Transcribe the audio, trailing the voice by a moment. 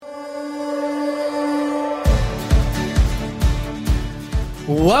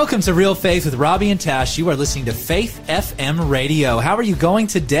Welcome to Real Faith with Robbie and Tash. You are listening to Faith FM Radio. How are you going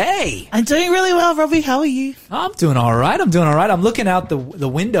today? I'm doing really well, Robbie. How are you? I'm doing all right. I'm looking out the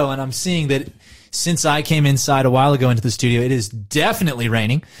window and I'm seeing that since I came inside a while ago into the studio, it is definitely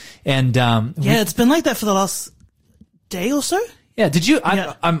raining. And it's been like that for the last day or so. Yeah, did you?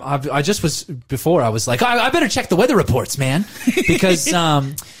 Yeah. I just was before. I was like, I better check the weather reports, man, because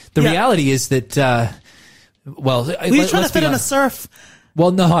the reality is that. Were you trying to fit in a surf?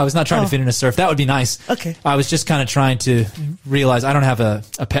 Well, no, I was not trying to fit in a surf. That would be nice. Okay. I was just kind of trying to realize I don't have a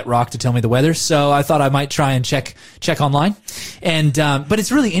pet rock to tell me the weather, so I thought I might try and check online. And but it's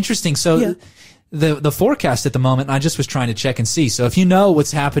really interesting. So the forecast at the moment, I just was trying to check and see. So if you know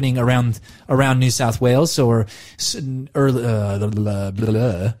what's happening around New South Wales or what are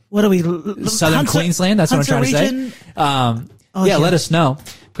we? Southern Queensland, that's what I'm trying region? to say. Let us know.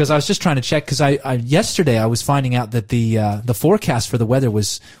 Because I was just trying to check, because yesterday I was finding out that the forecast for the weather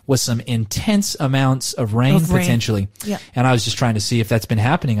was some intense amounts of rain potentially. Yeah. And I was just trying to see if that's been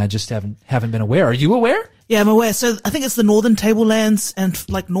happening. I just haven't been aware. Are you aware? Yeah, I'm aware. So I think it's the northern tablelands and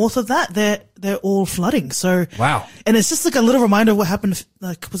like north of that, they're all flooding. So wow. And it's just like a little reminder of what happened.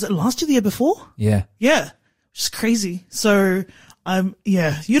 Like, was it last year, the year before? Yeah. Yeah. Just crazy. So.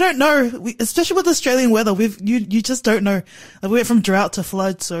 You don't know, especially with Australian weather, you just don't know. Like, we went from drought to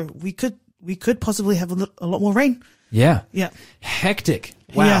flood, so we could possibly have a lot more rain. Yeah. Yeah. Hectic.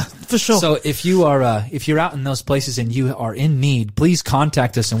 Wow. Yeah, for sure. So if you're out in those places and you are in need, please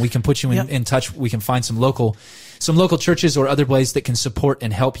contact us and we can put you in touch. We can find some local churches or other ways that can support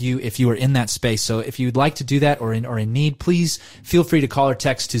and help you if you are in that space. So if you'd like to do that or in need, please feel free to call or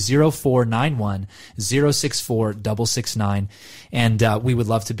text to 0491 064 669. And we would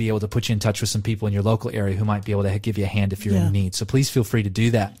love to be able to put you in touch with some people in your local area who might be able to give you a hand if you're in need. So please feel free to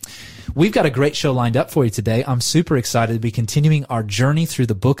do that. We've got a great show lined up for you today. I'm super excited to be continuing our journey through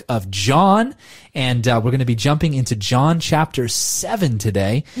the book of John. And we're going to be jumping into John chapter 7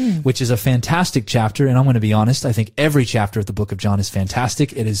 today, which is a fantastic chapter. And I'm going to be honest, I think every chapter of the book of John is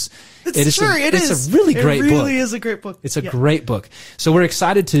fantastic. It's a really great book. It really is a great book. It's a great book. So we're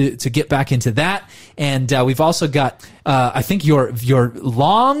excited to get back into that. And we've also got, I think your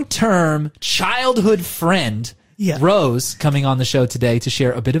long-term childhood friend, Rose, coming on the show today to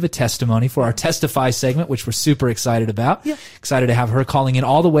share a bit of a testimony for our Testify segment, which we're super excited about. Yeah. Excited to have her calling in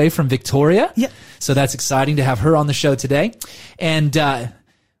all the way from Victoria. Yeah. So that's exciting to have her on the show today. And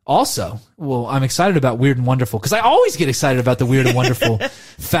also, I'm excited about Weird and Wonderful, because I always get excited about the Weird and Wonderful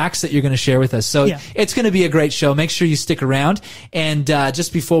facts that you're going to share with us. So it's going to be a great show. Make sure you stick around. And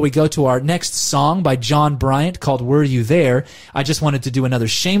just before we go to our next song by John Bryant called Were You There, I just wanted to do another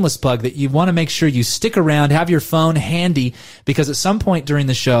shameless plug that you want to make sure you stick around, have your phone handy, because at some point during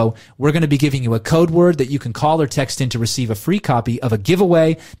the show, we're going to be giving you a code word that you can call or text in to receive a free copy of a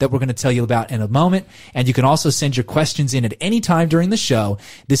giveaway that we're going to tell you about in a moment. And you can also send your questions in at any time during the show.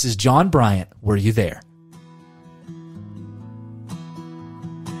 This is John Bryant. Were you there?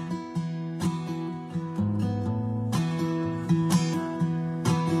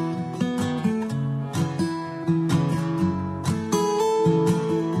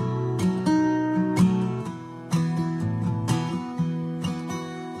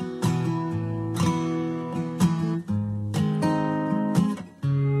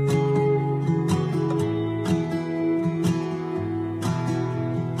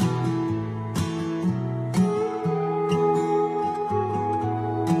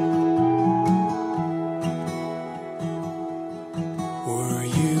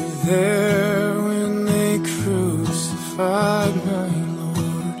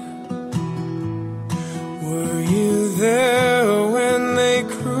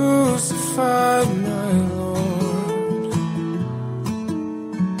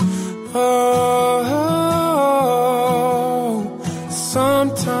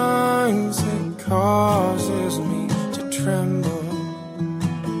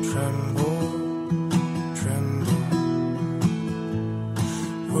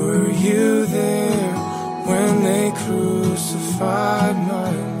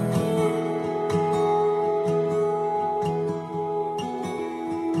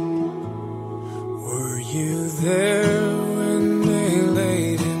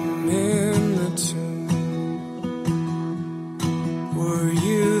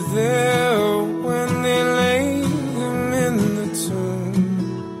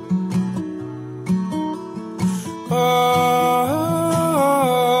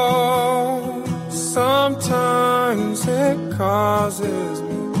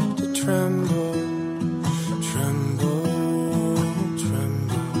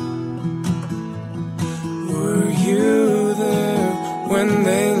 when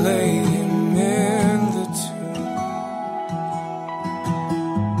they laid him in the tomb.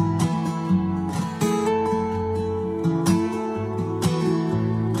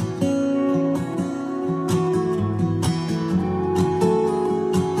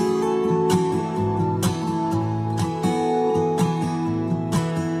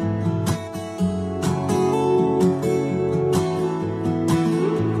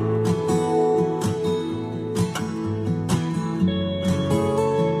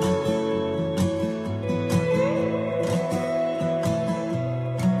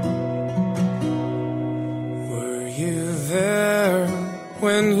 Were you there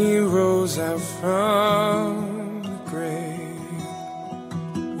when he rose out from the grave?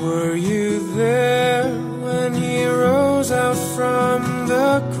 Were you there when he rose out from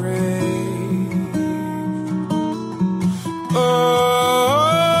the grave? Oh,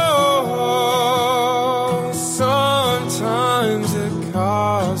 sometimes it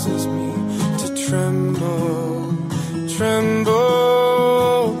causes me to tremble,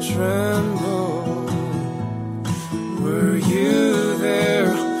 tremble, tremble. Were you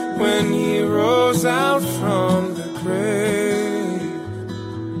there when he rose out from the grave?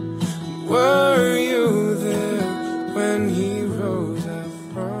 Were you there when he rose out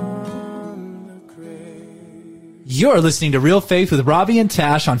from the grave? You're listening to Real Faith with Robbie and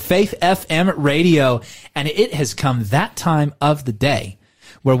Tash on Faith FM radio, and it has come that time of the day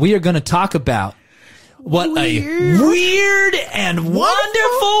where we are going to talk about what a weird and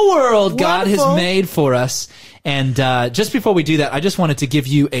wonderful world God has made for us. And just before we do that, I just wanted to give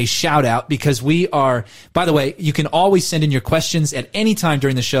you a shout out because we are, by the way, you can always send in your questions at any time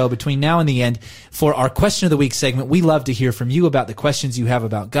during the show between now and the end for our Question of the Week segment. We love to hear from you about the questions you have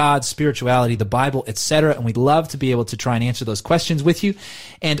about God, spirituality, the Bible, etc. And we'd love to be able to try and answer those questions with you.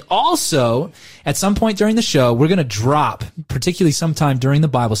 And also, at some point during the show, we're going to drop, particularly sometime during the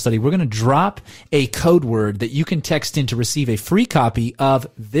Bible study, we're going to drop a code word that you can text in to receive a free copy of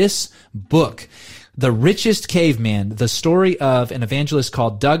this book, The Richest Caveman, the story of an evangelist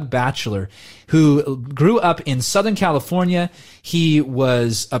called Doug Batchelor, who grew up in Southern California. He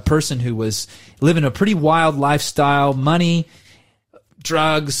was a person who was living a pretty wild lifestyle, money,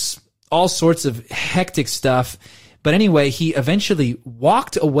 drugs, all sorts of hectic stuff. But anyway, he eventually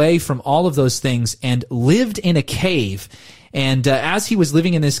walked away from all of those things and lived in a cave. And as he was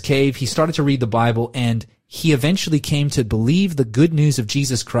living in this cave, he started to read the Bible, and he eventually came to believe the good news of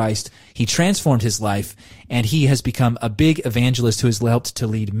Jesus Christ. He transformed his life, and he has become a big evangelist who has helped to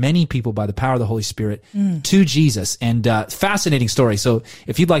lead many people by the power of the Holy Spirit to Jesus. And fascinating story. So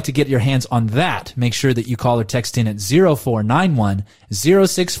if you'd like to get your hands on that, make sure that you call or text in at 0491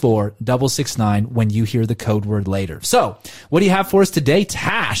 064 669 when you hear the code word later. So what do you have for us today,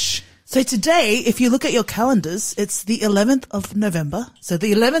 Tash? So today, if you look at your calendars, it's the 11th of November. So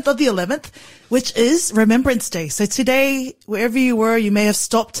the 11th of the 11th, which is Remembrance Day. So today, wherever you were, you may have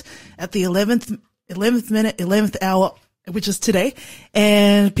stopped at the 11th minute, 11th hour, which is today.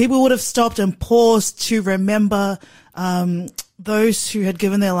 And people would have stopped and paused to remember, those who had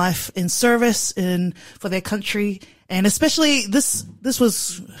given their life in service for their country. And especially this it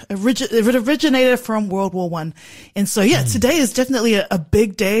originated from World War I. And so, yeah, today is definitely a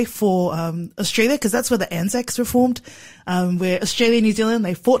big day for, Australia, because that's where the Anzacs were formed, where Australia and New Zealand,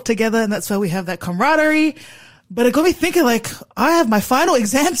 they fought together, and that's why we have that camaraderie. But it got me thinking, like, I have my final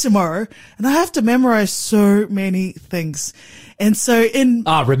exam tomorrow, and I have to memorize so many things. And so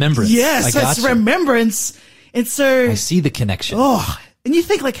remembrance. Yes, yeah, so it's remembrance. And so I see the connection. And you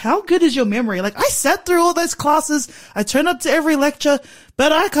think, like, how good is your memory? Like, I sat through all those classes. I turn up to every lecture,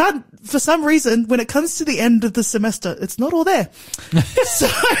 but I can't, for some reason, when it comes to the end of the semester, it's not all there. So,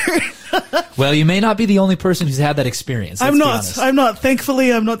 well, you may not be the only person who's had that experience. I'm not.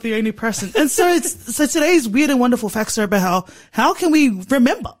 Thankfully, I'm not the only person. And so today's weird and wonderful facts are about how can we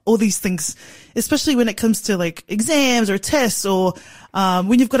remember all these things, especially when it comes to like exams or tests or,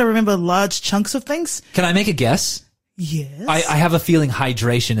 when you've got to remember large chunks of things. Can I make a guess? Yes. I have a feeling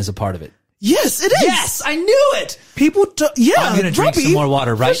hydration is a part of it. Yes, it is. Yes, I knew it. People do, yeah. I'm going to drink some more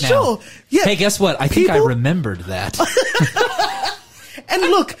water right now. Sure. Yeah. Hey, guess what? I think I remembered that. And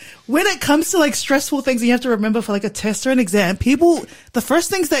look, when it comes to like stressful things you have to remember for like a test or an exam, the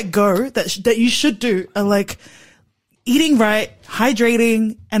first things that go that you should do are like eating right,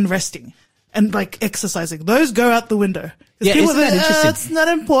 hydrating, and resting. And like exercising. Those go out the window. Yeah, isn't that interesting? It's not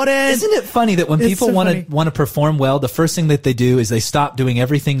important. Isn't it funny that when people want to perform well, the first thing that they do is they stop doing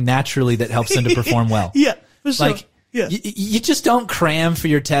everything naturally that helps them to perform well. Yeah, for sure. Like, you just don't cram for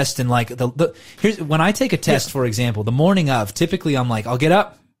your test. And like here's when I take a test, for example, the morning of, typically I'm like, I'll get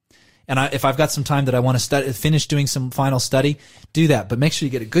up and if I've got some time that I want to finish doing some final study, do that. But make sure you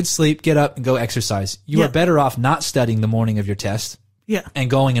get a good sleep, get up and go exercise. You are better off not studying the morning of your test. Yeah. And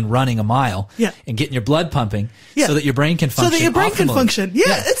going and running a mile. Yeah. And getting your blood pumping. Yeah. So that your brain can function. So that your brain can optimally. function. Yeah.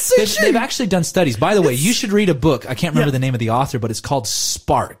 It's so true. They've actually done studies. By the way, you should read a book. I can't remember the name of the author, but it's called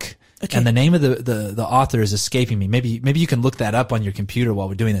Spark. Okay. And the name of the author is escaping me. Maybe you can look that up on your computer while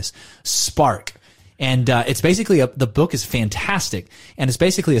we're doing this. Spark. And it's basically the book is fantastic, and it's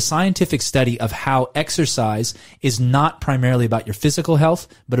basically a scientific study of how exercise is not primarily about your physical health,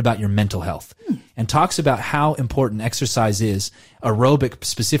 but about your mental health, and talks about how important exercise is,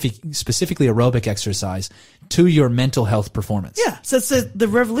 specifically aerobic exercise, to your mental health performance. Yeah, so it's the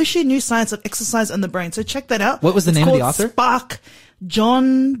revolutionary new science of exercise and the brain. So check that out. What was the name of the author? Spark.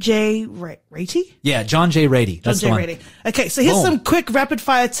 John J. Ratey? Yeah, John J. Ratey. That's John J. Ratey. Okay, so here's some quick rapid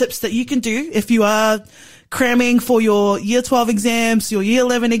fire tips that you can do if you are cramming for your year 12 exams, your year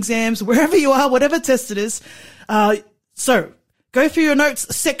 11 exams, wherever you are, whatever test it is. So go through your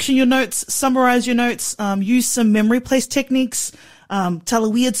notes, section your notes, summarize your notes, use some memory place techniques, tell a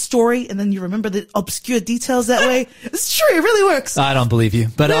weird story, and then you remember the obscure details that way. It's true. It really works. I don't believe you,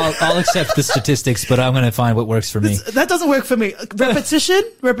 but I'll accept the statistics, but I'm going to find what works for me. That doesn't work for me. Repetition.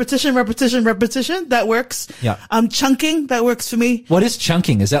 That works. Yeah. Chunking. That works for me. What is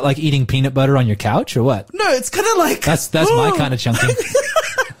chunking? Is that like eating peanut butter on your couch or what? No, it's kind of like. That's my kind of chunking.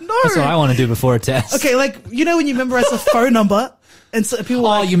 No. That's what I want to do before a test. Okay, like, you know when you memorize a phone number? And so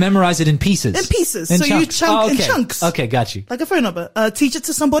people you memorize it in pieces. In pieces. So chunks. You chunk in chunks. Okay, got you. Like a phone number. Teach it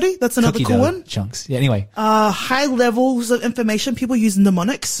to somebody. That's another Cookie cool dough one. Chunks. Yeah, anyway. High levels of information. People use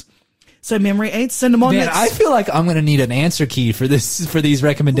mnemonics. So memory aids. So mnemonics. Man, I feel like I'm going to need an answer key for these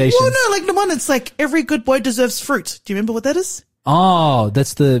recommendations. Well, no, like mnemonics, like every good boy deserves fruit. Do you remember what that is? Oh,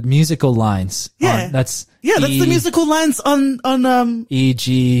 that's the musical lines. Yeah. That's the musical lines on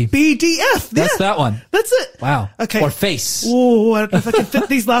E.G. BDF. That's that one. That's it. Wow. Okay. Or face. Oh, I don't know if I can fit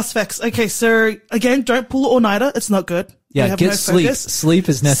these last facts. Okay, so again, don't pull it all-nighter. It's not good. Yeah, get sleep. Focus. Sleep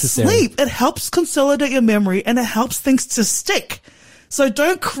is necessary. Sleep. It helps consolidate your memory and it helps things to stick. So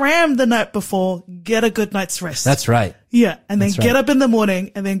don't cram the night before. Get a good night's rest. That's right. Yeah, and then get up in the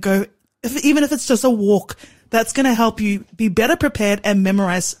morning and then go, even if it's just a walk. That's going to help you be better prepared and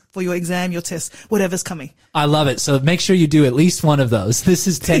memorize for your exam, your test, whatever's coming. I love it. So make sure you do at least one of those. This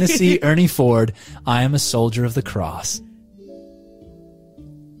is Tennessee Ernie Ford. I am a soldier of the cross.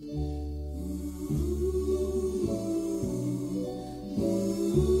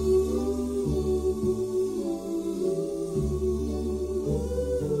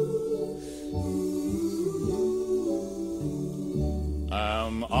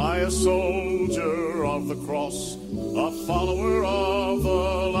 Am I a soldier of the cross, a follower of the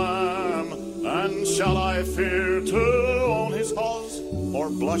Lamb? And shall I fear to own his cause, or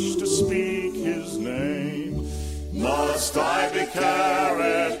blush to speak his name? Must I be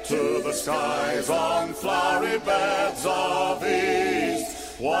carried to the skies on flowery beds of ease,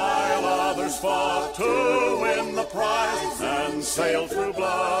 while others fought to win the prize and sailed through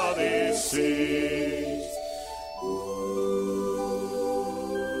bloody seas?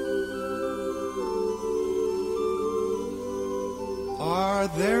 Are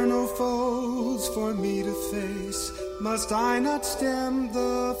there no foes for me to face? Must I not stem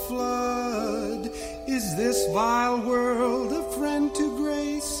the flood? Is this vile world a friend to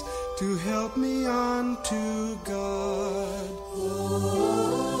grace, to help me on to God?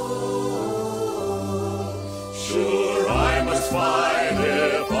 Sure, I must fight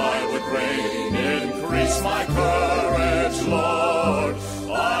if I would reign. Increase my courage, Lord.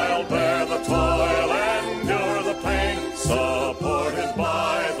 I'll bear the toil, endure the pain, supported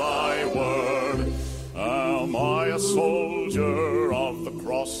by thy word. Am I a soldier of the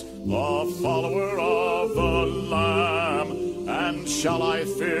cross, a follower of the Lamb? And shall I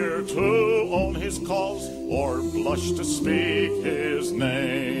fear to own his cause, or blush to speak his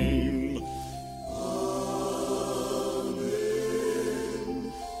name?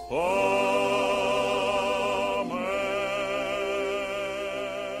 Amen.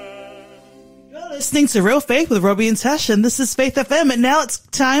 Listening to Real Faith with Robbie and Tash, and this is Faith FM, and now it's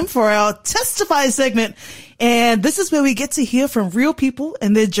time for our Testify segment, and this is where we get to hear from real people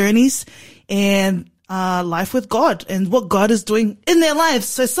and their journeys and life with God and what God is doing in their lives.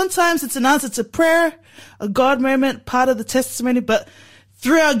 So sometimes it's an answer to prayer, a God moment, part of the testimony, but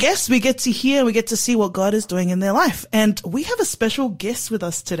through our guests, we get to hear, we get to see what God is doing in their life. And we have a special guest with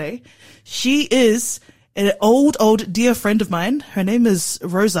us today. She is an old dear friend of mine. Her name is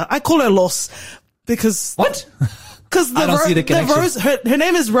Rosa. I call her Los because what? Because I don't see the connection. Her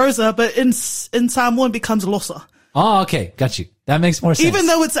name is Rosa, but in Samoan becomes Losa. Oh, okay. Got you. That makes more sense. Even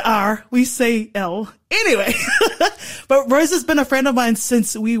though it's R, we say L. Anyway, but Rosa's been a friend of mine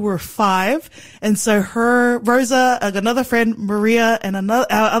since we were 5. And so Rosa, another friend, Maria, and our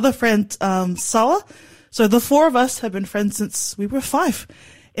other friend, Sala. So the 4 of us have been friends since we were 5.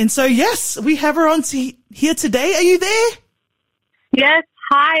 And so, yes, we have her on here today. Are you there? Yes.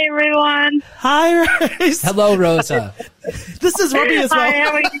 Hi, everyone. Hi, Rose. Hello, Rosa. This is Robbie as well. Hi,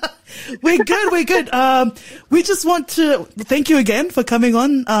 how are you? We're good. We just want to thank you again for coming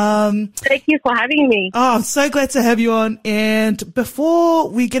on. Thank you for having me. Oh, I'm so glad to have you on. And before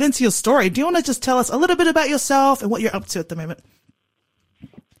we get into your story, do you want to just tell us a little bit about yourself and what you're up to at the moment?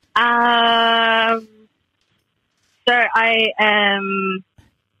 So I am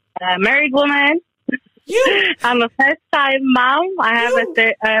a married woman. I'm a first-time mom. I have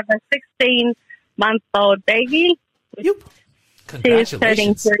a 16-month-old baby. She's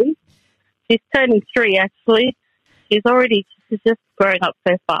turning 3. She's turning 3, actually. She's just growing up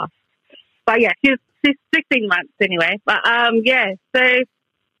so fast. But yeah, she's 16 months anyway. But so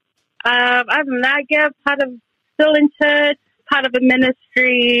other than that, still in church, part of a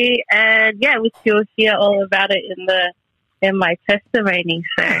ministry, and which you'll hear all about it in my testimony.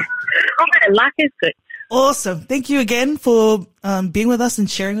 So life is good. Awesome. Thank you again for being with us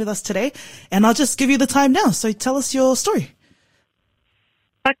and sharing with us today. And I'll just give you the time now. So tell us your story.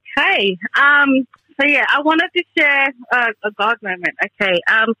 Okay. I wanted to share a God moment. Okay.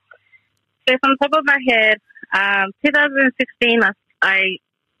 So from the top of my head, 2016, I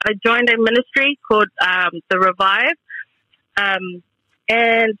joined a ministry called The Revive. And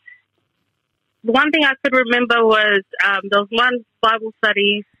one thing I could remember was there was one Bible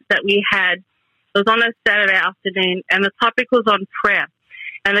study that we had. It was on a Saturday afternoon, and the topic was on prayer.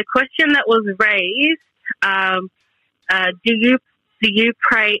 And the question that was raised, do you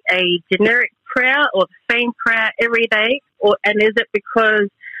pray a generic prayer or the same prayer every day? And is it because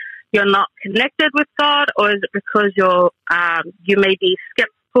you're not connected with God, or is it because you may be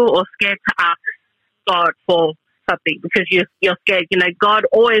skeptical or scared to ask God for something because you're scared? God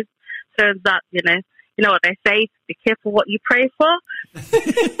always turns up, You know what they say, be careful what you pray for.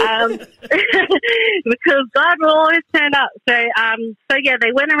 Because God will always turn up. So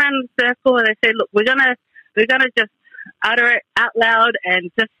they went around in a circle and they said, look, we're gonna just utter it out loud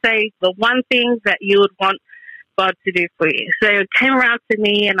and just say the one thing that you would want God to do for you. So it came around to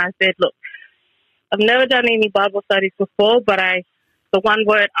me and I said, look, I've never done any Bible studies before, but the one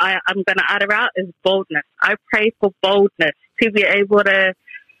word I'm going to utter out is boldness. I pray for boldness to be able to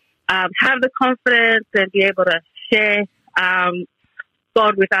have the confidence and be able to share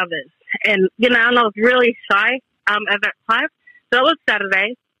God with others. And, and I was really shy at that time. So it was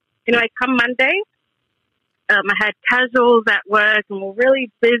Saturday. Anyway, come Monday, I had casuals at work and we're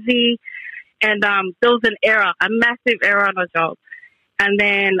really busy. And there was an error, a massive error on a job. And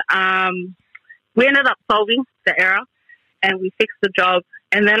then we ended up solving the error and we fixed the job.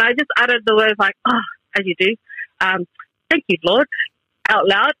 And then I just uttered the words like, oh, as you do, thank you, Lord, out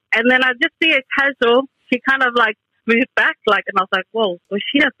loud. And then I just see a casual, she kind of like moved back, and I was like, whoa, was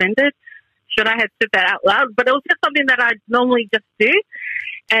she offended? Should I have said that out loud? But it was just something that I normally just do.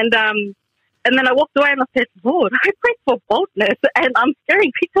 And then I walked away and I said, Lord, I pray for boldness and I'm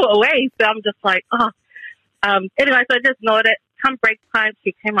scaring people away. So I'm just like, anyway, so I just nodded. Come break time,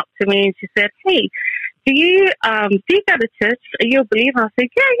 she came up to me and she said, hey, do you go to church? Are you a believer? I said,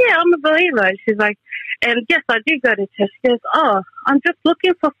 yeah, I'm a believer. And she's like, and yes, I do go to church. She goes, I'm just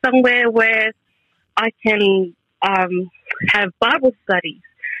looking for somewhere where I can have Bible studies.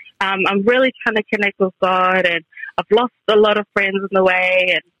 I'm really trying to connect with God and I've lost a lot of friends on the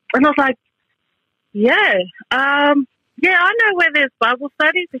way. And I was like, yeah, I know where there's Bible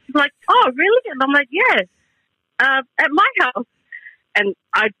studies. And she's like, oh, really? And I'm like, yeah, at my house. And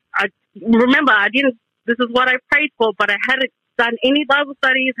I remember this is what I prayed for, but I hadn't done any Bible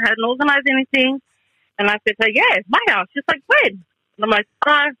studies, hadn't organized anything. And I said to her, yeah, my house. She's like, when? And I'm like,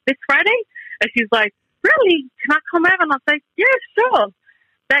 this Friday? And she's like, really? Can I come over? And I was like, yeah, sure.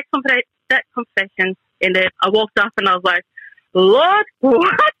 That conversation ended. I walked up and I was like, Lord,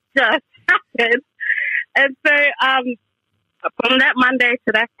 what just happened? And so from that Monday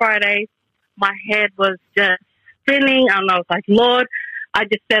to that Friday, my head was just spinning. And I was like, Lord, I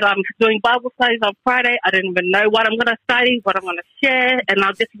just said I'm doing Bible studies on Friday. I didn't even know what I'm going to study, what I'm going to share. And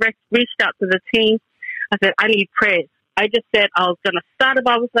I just reached out to the team. I said, I need prayers. I just said I was going to start a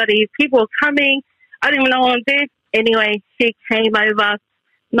Bible study. People were coming. I didn't even know what to do. Anyway, she came over.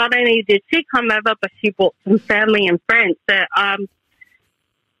 Not only did she come over, but she brought some family and friends. So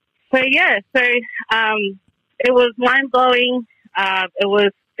it was mind blowing. It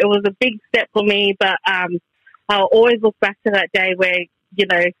was a big step for me, but I I'll always look back to that day where, you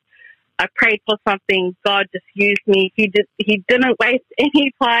know, I prayed for something. God just used me. He didn't waste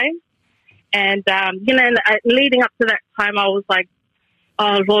any time. And, you know, leading up to that time, I was like,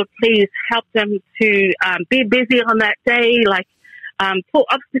 oh, Lord, please help them to be busy on that day, like put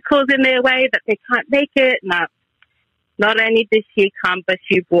obstacles in their way that they can't make it. No, not only did she come, but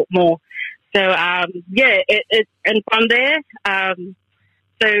she brought more. So, and from there, Tasha,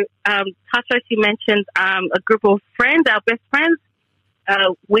 she mentioned a group of friends, our best friends.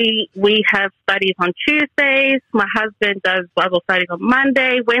 We have studies on Tuesdays. My husband does Bible studies on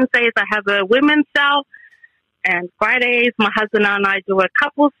Monday. Wednesdays, I have a women's cell. And Fridays, my husband and I do a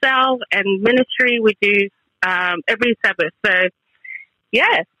couple cell. And ministry, we do every Sabbath. So,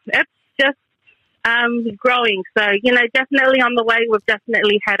 yeah, it's just growing. So, you know, definitely on the way. We've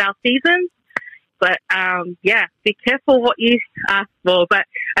definitely had our seasons. But, be careful what you ask for. But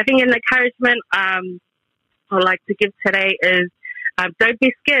I think an encouragement I'd like to give today is don't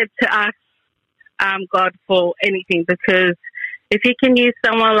be scared to ask God for anything, because if He can use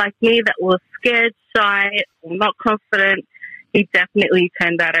someone like me that was scared, shy, or not confident, He definitely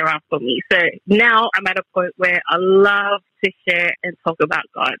turned that around for me. So now I'm at a point where I love to share and talk about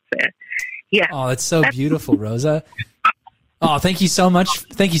God. So, yeah. Oh, that's so beautiful, Rosa. Oh, thank you so much.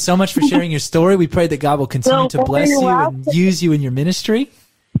 Thank you so much for sharing your story. We pray that God will continue to bless you and use you in your ministry.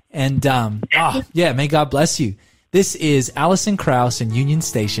 And, may God bless you. This is Allison Krauss and Union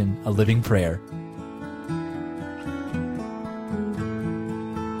Station, A Living Prayer.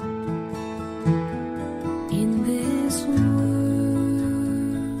 In this world,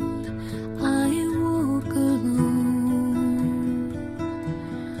 I walk alone,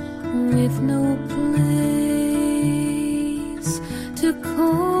 with no place to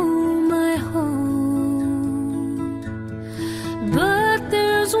call my home. But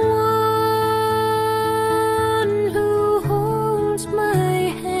there's one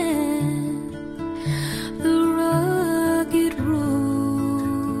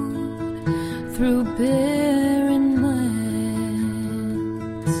through barren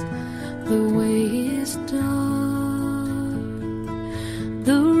lands, the way is dark,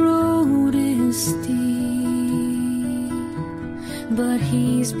 the road is steep, but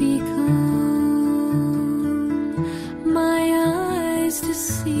He's become my eyes to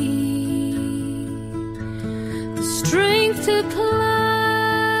see, the strength to climb,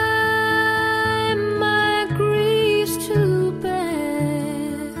 my griefs to bear.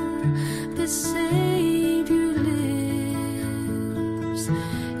 The Savior lives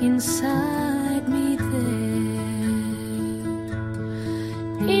inside me there.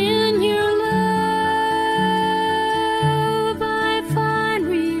 In your love I find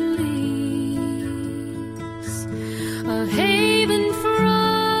release, a haven from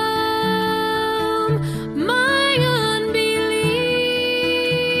my unbelief.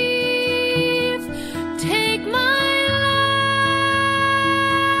 Take my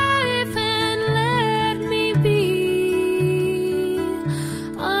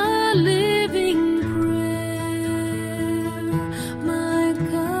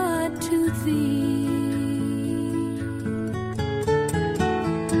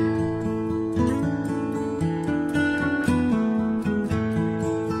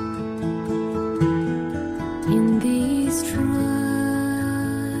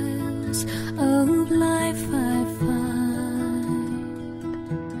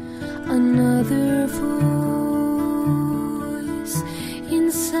another voice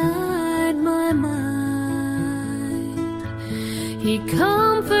inside my mind. He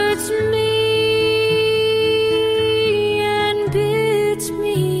comforts me and bids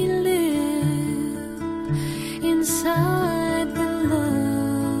me live inside the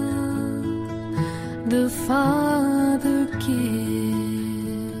love the Father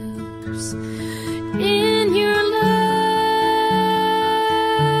gives. In your love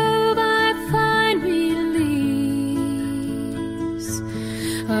I find release,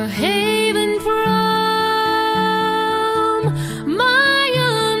 a haven from my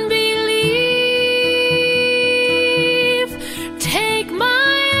unbelief. Take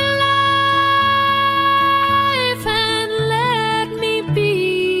my life and let me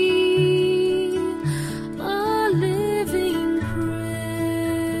be a living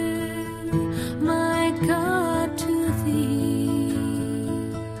prayer. My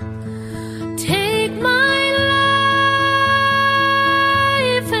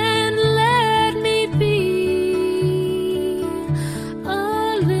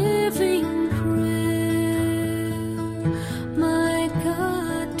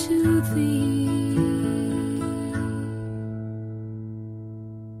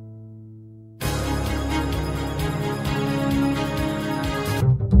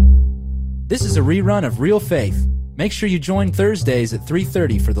This is a rerun of Real Faith. Make sure you join Thursdays at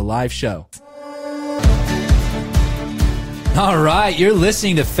 3:30 for the live show. All right, you're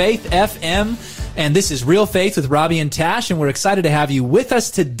listening to Faith FM, and this is Real Faith with Robbie and Tash, and we're excited to have you with us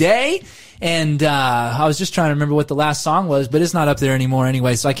today. And I was just trying to remember what the last song was, but it's not up there anymore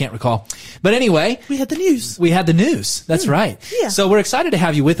anyway, so I can't recall. But anyway, We had the news. That's right. Yeah. So we're excited to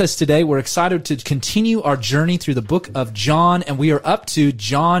have you with us today. We're excited to continue our journey through the book of John, and we are up to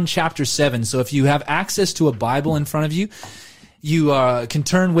John chapter 7. So if you have access to a Bible in front of you, you can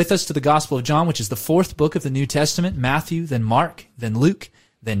turn with us to the Gospel of John, which is the fourth book of the New Testament. Matthew, then Mark, then Luke,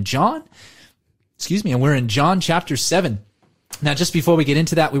 then John. And we're in John chapter 7. Now, just before we get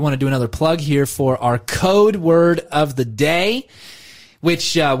into that, we want to do another plug here for our code word of the day,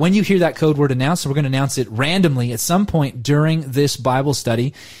 which when you hear that code word announced, we're going to announce it randomly at some point during this Bible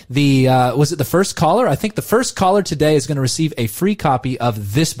study. Was it the first caller? I think the first caller today is going to receive a free copy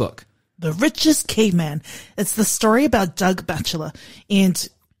of this book. The Richest Caveman. It's the story about Doug Batchelor, and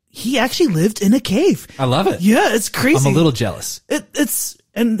he actually lived in a cave. I love it. Yeah, it's crazy. I'm a little jealous.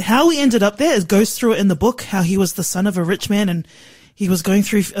 And how he ended up there, it goes through it in the book, how he was the son of a rich man and he was going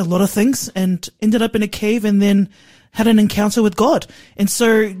through a lot of things and ended up in a cave and then had an encounter with God. And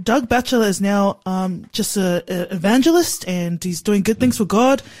so Doug Batchelor is now just an evangelist and he's doing good things for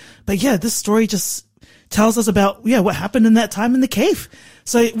God. But yeah, this story just tells us about what happened in that time in the cave.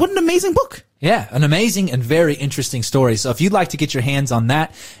 So what an amazing book. Yeah, an amazing and very interesting story. So if you'd like to get your hands on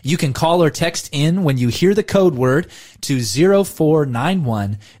that, you can call or text in when you hear the code word to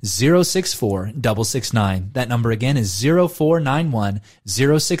 0491-064-669. That number again is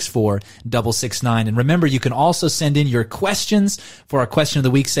 0491-064-669. And remember, you can also send in your questions for our Question of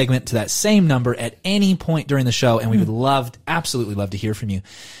the Week segment to that same number at any point during the show, and we would absolutely love to hear from you.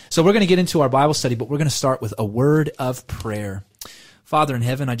 So we're going to get into our Bible study, but we're going to start with a word of prayer. Father in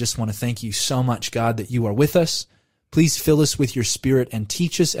heaven, I just want to thank you so much, God, that you are with us. Please fill us with your Spirit and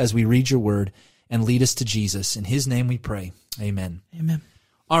teach us as we read your word and lead us to Jesus. In his name we pray. Amen. Amen.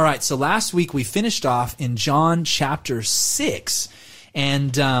 All right, so last week we finished off in John chapter 6,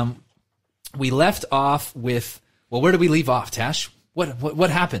 and we left off with, well, where did we leave off, Tash? What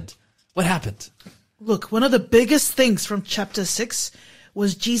happened? What happened? Look, one of the biggest things from chapter 6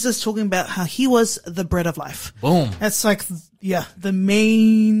 was Jesus talking about how he was the bread of life. Boom. That's like, the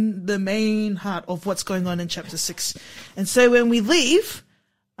main heart of what's going on in chapter 6. And so when we leave,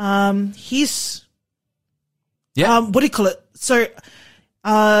 he's, what do you call it? So, he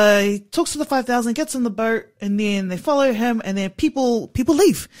talks to the 5,000, gets on the boat, and then they follow him, and then people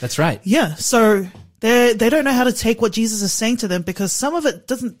leave. That's right. Yeah. So they don't know how to take what Jesus is saying to them because some of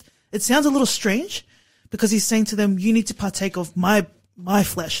it it sounds a little strange because he's saying to them, you need to partake of my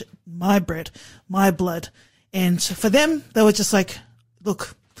flesh, my bread, my blood. And for them, they were just like,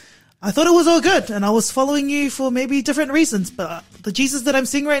 look, I thought it was all good and I was following you for maybe different reasons, but the Jesus that I'm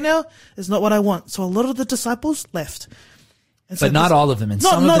seeing right now is not what I want. So a lot of the disciples left. And so but not all of them. And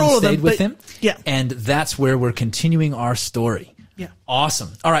some of them stayed with him. Yeah. And that's where we're continuing our story. Yeah.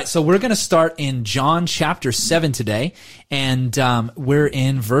 Awesome. All right. So we're going to start in John chapter 7 today. And we're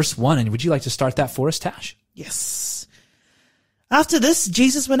in verse 1. And would you like to start that for us, Tash? Yes. After this,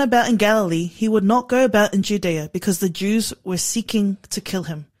 Jesus went about in Galilee. He would not go about in Judea because the Jews were seeking to kill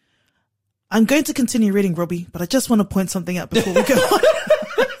him. I'm going to continue reading, Robbie, but I just want to point something out before we go on.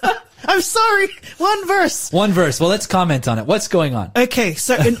 I'm sorry. One verse. Well, let's comment on it. What's going on? Okay.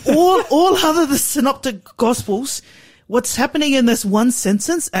 So in all other the synoptic gospels, what's happening in this one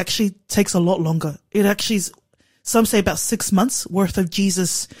sentence actually takes a lot longer. It actually is, some say about 6 months worth of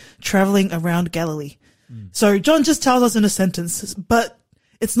Jesus traveling around Galilee. So John just tells us in a sentence, but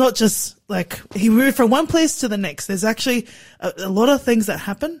it's not just like he moved from one place to the next. There's actually a lot of things that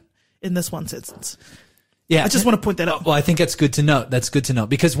happen in this one sentence. Yeah. I just want to point that out. Well, I think that's good to note. That's good to know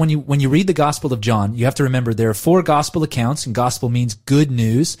because when you read the Gospel of John, you have to remember there are 4 gospel accounts, and gospel means good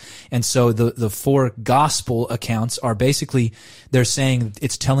news. And so the 4 gospel accounts are basically, they're saying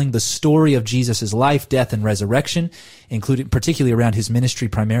it's telling the story of Jesus' life, death, and resurrection, including particularly around his ministry,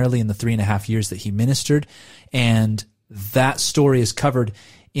 primarily in the 3.5 years that he ministered. And that story is covered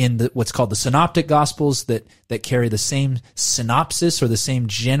in what's called the synoptic gospels that carry the same synopsis or the same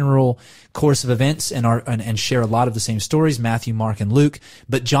general course of events and share a lot of the same stories, Matthew, Mark, and Luke.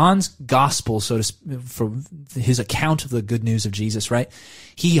 But John's gospel, for his account of the good news of Jesus, right?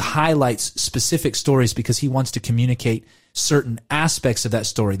 He highlights specific stories because he wants to communicate certain aspects of that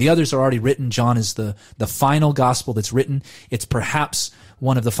story. The others are already written. John is the final gospel that's written. It's perhaps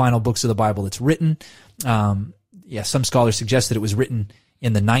one of the final books of the Bible that's written. Some scholars suggest that it was written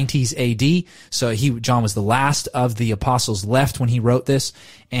in the 90s AD. So John was the last of the apostles left when he wrote this.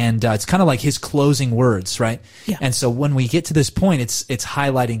 And it's kind of like his closing words, right? Yeah. And so when we get to this point, it's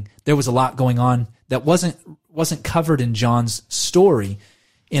highlighting there was a lot going on that wasn't covered in John's story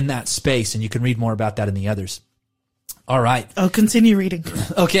in that space. And you can read more about that in the others. All right. I'll continue reading.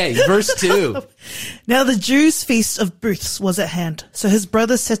 Okay, verse 2. Now the Jews' feast of booths was at hand. So his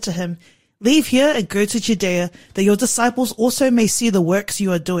brothers said to him, "Leave here and go to Judea, that your disciples also may see the works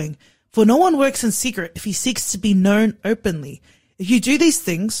you are doing. For no one works in secret if he seeks to be known openly. If you do these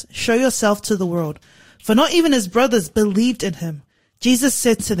things, show yourself to the world." For not even his brothers believed in him. Jesus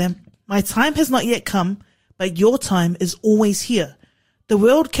said to them, "My time has not yet come, but your time is always here. The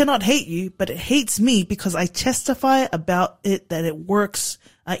world cannot hate you, but it hates me because I testify about it that its works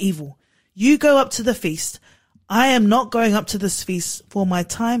are evil. You go up to the feast. I am not going up to this feast, for my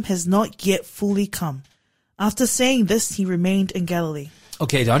time has not yet fully come." After saying this, he remained in Galilee.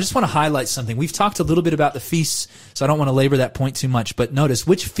 Okay, I just want to highlight something. We've talked a little bit about the feasts, so I don't want to labor that point too much, but notice,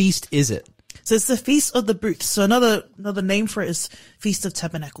 which feast is it? So it's the Feast of the Booths. So another name for it is Feast of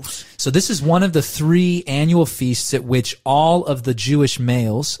Tabernacles. So this is one of the 3 annual feasts at which all of the Jewish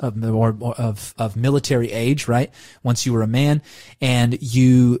males of military age, right? Once you were a man, and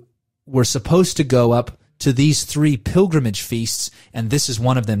you were supposed to go up to these 3 pilgrimage feasts, and this is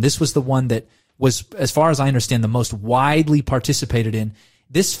one of them. This was the one that was, as far as I understand, the most widely participated in.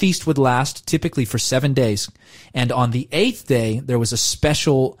 This feast would last typically for 7 days. And on the 8th day, there was a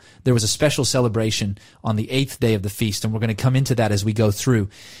special celebration on the 8th day of the feast. And we're going to come into that as we go through.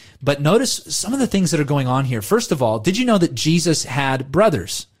 But notice some of the things that are going on here. First of all, did you know that Jesus had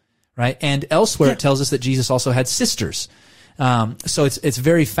brothers, right? And elsewhere it tells us that Jesus also had sisters. So it's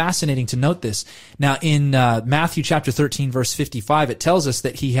very fascinating to note this. Now in Matthew chapter 13 verse 55, it tells us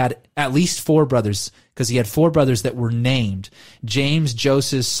that he had at least 4 brothers, because he had 4 brothers that were named: James,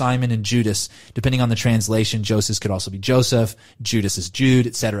 Joseph, Simon, and Judas. Depending on the translation, Joseph could also be Joseph, Judas is Jude,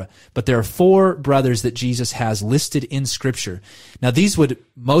 etc. But there are 4 brothers that Jesus has listed in Scripture. Now these would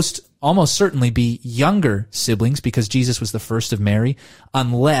almost certainly be younger siblings, because Jesus was the first of Mary,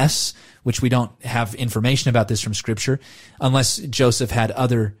 unless, which we don't have information about this from Scripture, unless Joseph had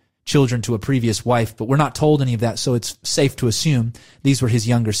other children to a previous wife, but we're not told any of that, so it's safe to assume these were his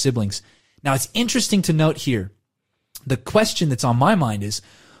younger siblings. Now, it's interesting to note here, the question that's on my mind is,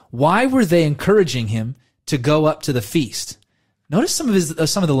 why were they encouraging him to go up to the feast? Notice some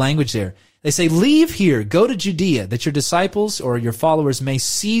of the language there. They say, "Leave here, go to Judea, that your disciples or your followers may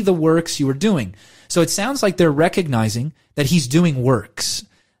see the works you are doing." So it sounds like they're recognizing that he's doing works.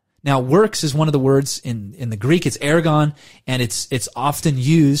 Now, works is one of the words in the Greek. It's ergon, and it's often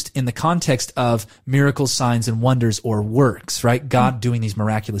used in the context of miracles, signs, and wonders, or works, right? God doing these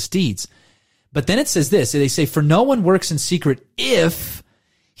miraculous deeds. But then it says this. They say, "For no one works in secret if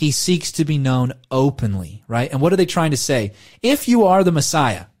he seeks to be known openly," right? And what are they trying to say? If you are the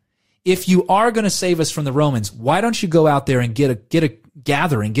Messiah, if you are going to save us from the Romans, why don't you go out there and get a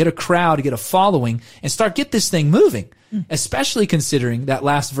gathering, get a crowd, get a following, and get this thing moving? Especially considering that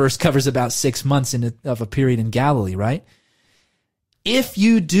last verse covers about 6 months of a period in Galilee, right? If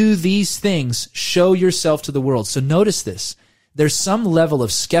you do these things, show yourself to the world. So notice this. There's some level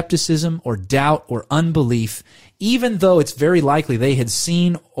of skepticism or doubt or unbelief, even though it's very likely they had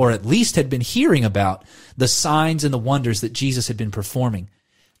seen or at least had been hearing about the signs and the wonders that Jesus had been performing.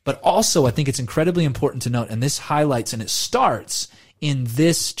 But also, I think it's incredibly important to note, and this highlights and it starts in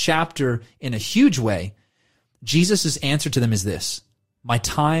this chapter in a huge way, Jesus' answer to them is this: "My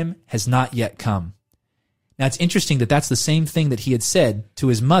time has not yet come." Now, it's interesting that that's the same thing that he had said to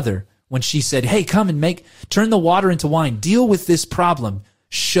his mother when she said, "Hey, come and turn the water into wine. Deal with this problem.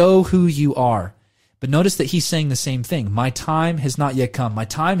 Show who you are." But notice that he's saying the same thing. My time has not yet come. My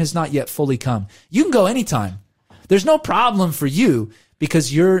time has not yet fully come. You can go anytime. There's no problem for you,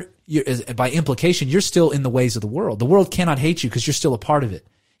 because you're by implication, you're still in the ways of the world. The world cannot hate you because you're still a part of it.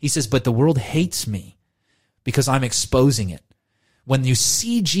 He says, but the world hates me because I'm exposing it. When you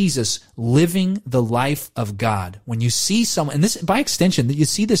see Jesus living the life of God, when you see someone, and this, by extension, you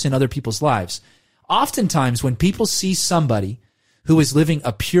see this in other people's lives. Oftentimes, when people see somebody who is living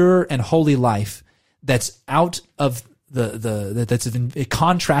a pure and holy life that's out of that's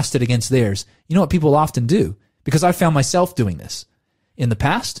contrasted against theirs, you know what people often do? Because I found myself doing this in the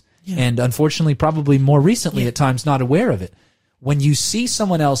past, and unfortunately, probably more recently at times, not aware of it. When you see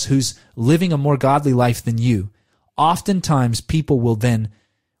someone else who's living a more godly life than you, oftentimes people will then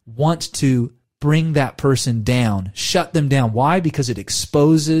want to bring that person down, shut them down. Why? Because it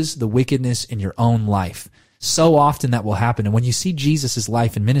exposes the wickedness in your own life. So often that will happen. And when you see Jesus'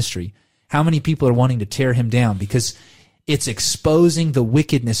 life and ministry, how many people are wanting to tear him down? Because It's exposing the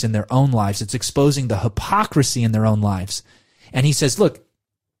wickedness in their own lives. It's exposing the hypocrisy in their own lives. And he says, look,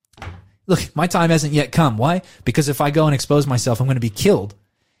 my time hasn't yet come. Why? Because if I go and expose myself, I'm going to be killed.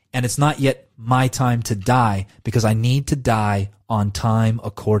 And it's not yet my time to die, because I need to die on time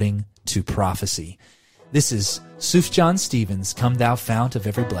according to prophecy. This is Sufjan Stevens, Come Thou Fount of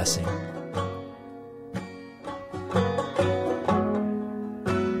Every Blessing.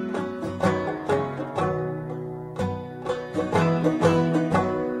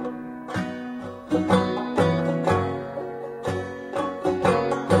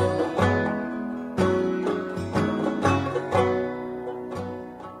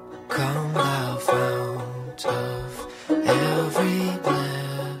 Come thou fount of every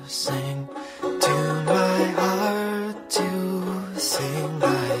blessing, tune my heart to sing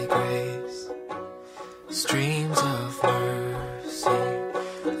thy grace. Streams of mercy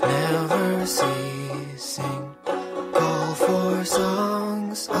never ceasing, call for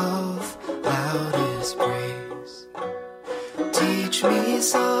songs of loudest praise. Teach me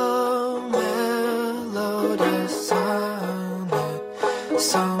some melodious sonnet,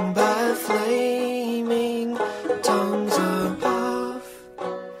 sung by flaming tongues above.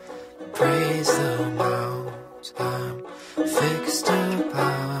 Praise the mount I'm fixed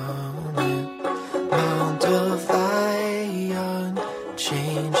upon it, mount of thy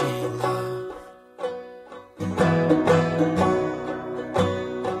unchanging love.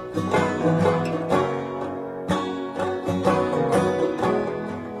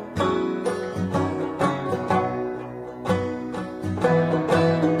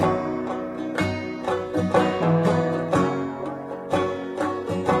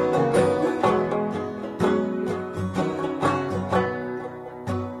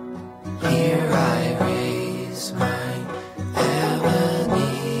 Here I raise mine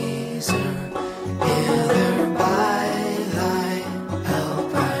Ebenezer, hither by thy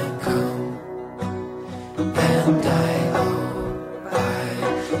help I come, and I hope by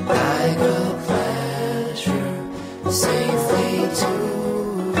thy good pleasure safely to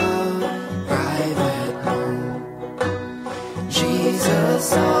arrive at home. Jesus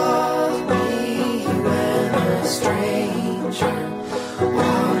saw me when a stranger,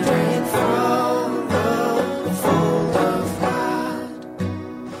 wandering from the fold of God,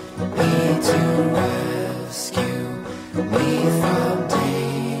 me to rescue me from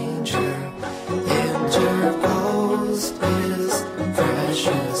danger, interposed his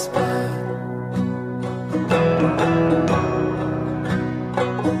precious blood.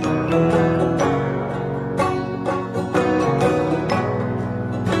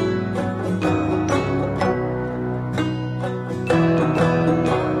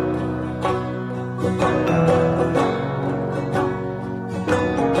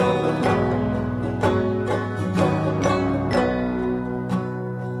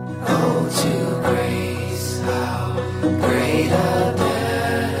 Oh, to grace, how great a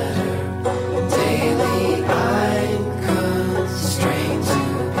debtor daily I'm constrained to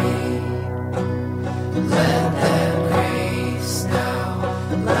be. Let that grace now,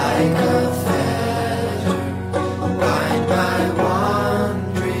 like a fetter, bind my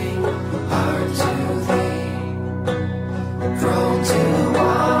wandering heart to thee. Prone to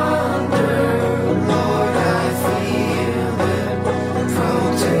wander, Lord, I feel it.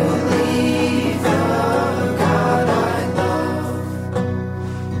 Prone to leave the God I love.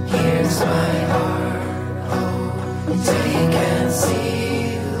 Here's my heart, oh, take and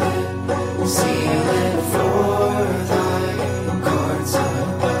seal it for thy courts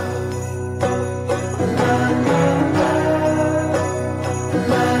above.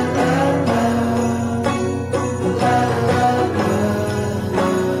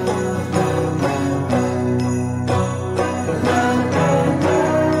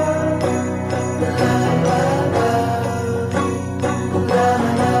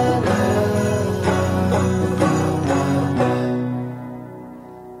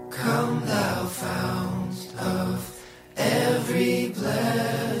 Come thou fount of every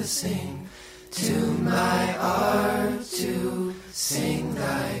blessing, tune my heart to sing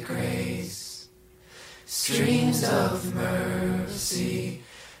thy grace. Streams of mercy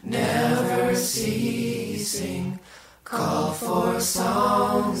never ceasing, call for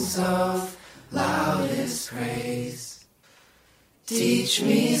songs of loudest praise. Teach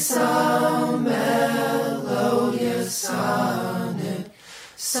me some melodious sonnet,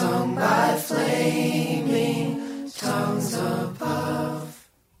 sung by flaming tongues above.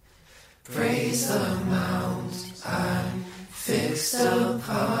 Praise the mount I'm fixed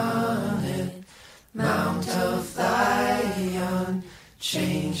upon it, mount of thy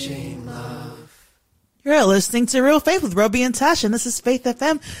unchanging love. You're listening to Real Faith with Robbie and Tash, and this is Faith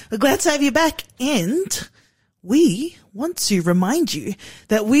FM. We're glad to have you back, and we want to remind you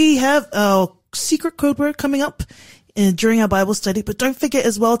that we have our secret code word coming up during our Bible study, but don't forget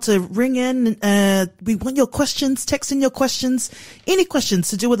as well to ring in. We want your questions, text in your questions, any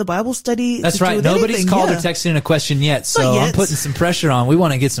questions to do with the Bible study. That's right. Nobody's called or texted in a question yet, so yet. I'm putting some pressure on. We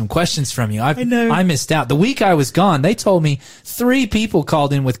want to get some questions from you. I know. I missed out. The week I was gone, they told me 3 people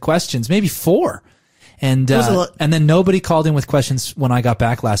called in with questions, maybe 4. And then nobody called in with questions when I got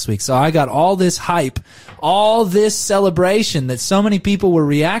back last week. So I got all this hype, all this celebration that so many people were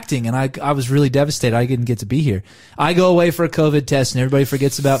reacting, and I was really devastated. I didn't get to be here. I go away for a COVID test and everybody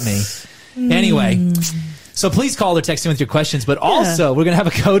forgets about me. Anyway, so please call or text in with your questions, but also we're going to have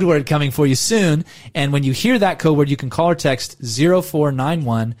a code word coming for you soon. And when you hear that code word, you can call or text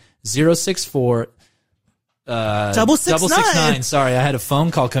 0491 064 669. Sorry, I had a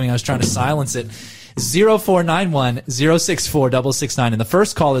phone call coming. I was trying to silence it. 0491 064 669. And the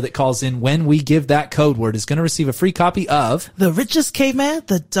first caller that calls in when we give that code word is going to receive a free copy of The Richest Caveman,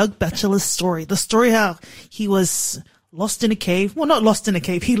 the Doug Batchelor story. The story how he was lost in a cave. Well, not lost in a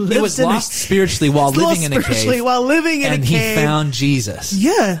cave. He was lost spiritually while living in a cave. And he found Jesus.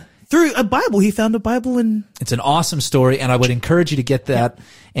 Yeah. Through a Bible. He found a Bible, and it's an awesome story, and I would encourage you to get that.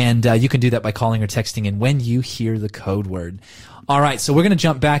 And you can do that by calling or texting in when you hear the code word. All right, so we're going to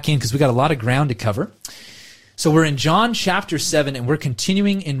jump back in because we got a lot of ground to cover. So we're in John chapter 7, and we're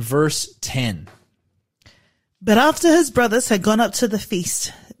continuing in verse 10. But after his brothers had gone up to the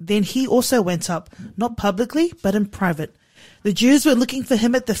feast, then he also went up, not publicly, but in private. The Jews were looking for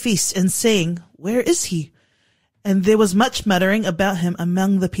him at the feast and saying, "Where is he?" And there was much muttering about him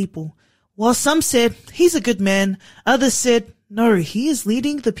among the people. While some said, "He's a good man," others said, "No, he is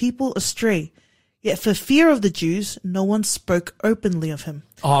leading the people astray." Yet for fear of the Jews, no one spoke openly of him.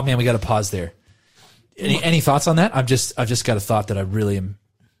 Oh man, we got to pause there. Any thoughts on that? I've just got a thought that I really am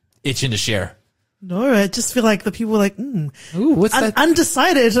itching to share. No, I just feel like the people were like, Ooh, what's that?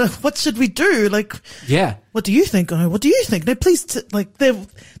 Undecided. What should we do? Like, yeah. What do you think? What do you think? No, please,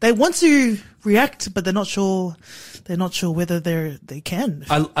 they want to react, but they're not sure. They're not sure whether they can.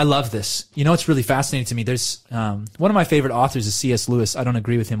 I love this. You know, it's really fascinating to me. There's, one of my favorite authors is C.S. Lewis. I don't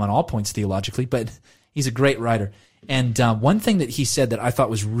agree with him on all points theologically, but he's a great writer. And, one thing that he said that I thought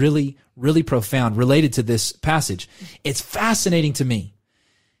was really, really profound related to this passage, it's fascinating to me.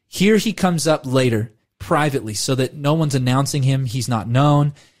 Here he comes up later privately so that no one's announcing him. He's not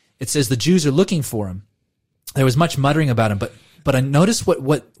known. It says the Jews are looking for him. There was much muttering about him, but I noticed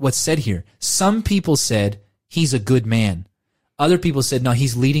what's said here. Some people said he's a good man. Other people said, no,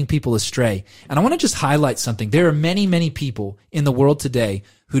 he's leading people astray. And I want to just highlight something. There are many, many people in the world today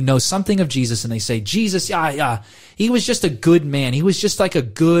who know something of Jesus and they say, Jesus, he was just a good man. He was just like a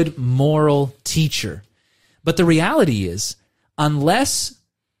good moral teacher. But the reality is, unless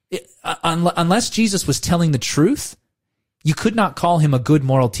Jesus was telling the truth, you could not call him a good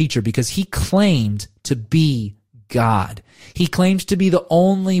moral teacher because he claimed to be God. He claimed to be the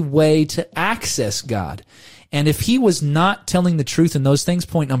only way to access God. And if he was not telling the truth in those things,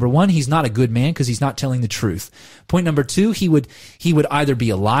 point number 1, he's not a good man because he's not telling the truth. Point number 2, he would either be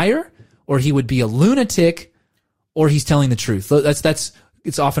a liar or he would be a lunatic or he's telling the truth.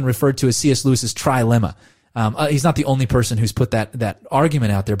 It's often referred to as C.S. Lewis's trilemma. He's not the only person who's put that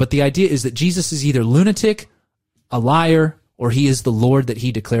argument out there, but the idea is that Jesus is either lunatic, a liar, or he is the Lord that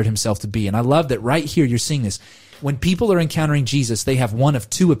he declared himself to be. And I love that right here you're seeing this. When people are encountering Jesus, they have one of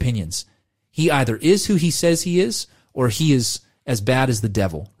 2 opinions. He either is who he says he is, or he is as bad as the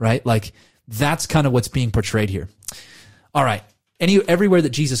devil, right? Like, that's kind of what's being portrayed here. All right. Everywhere that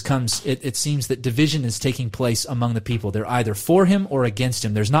Jesus comes, it seems that division is taking place among the people. They're either for him or against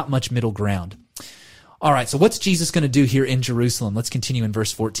him. There's not much middle ground. All right, so what's Jesus going to do here in Jerusalem? Let's continue in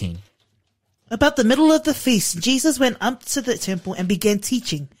verse 14. About the middle of the feast, Jesus went up to the temple and began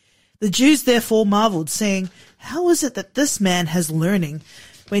teaching. The Jews therefore marveled, saying, "How is it that this man has learning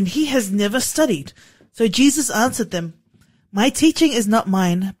when he has never studied?" So Jesus answered them, "My teaching is not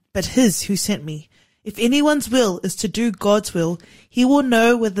mine, but his who sent me. If anyone's will is to do God's will, he will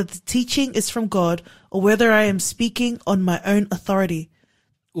know whether the teaching is from God or whether I am speaking on my own authority."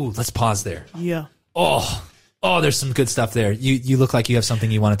 Ooh, let's pause there. Yeah. Oh, there's some good stuff there. You look like you have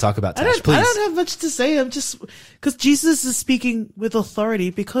something you want to talk about, Tash. Please. I don't have much to say. I'm just, because Jesus is speaking with authority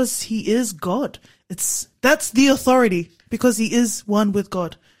because he is God. That's the authority because he is one with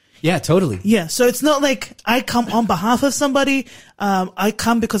God. Yeah, totally. Yeah. So it's not like I come on behalf of somebody. I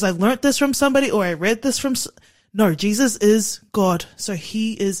come because I learned this from somebody or I read this from. No, Jesus is God. So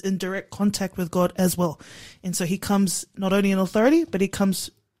he is in direct contact with God as well. And so he comes not only in authority, but he comes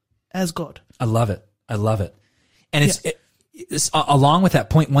as God. I love it. I love it. And it's along with that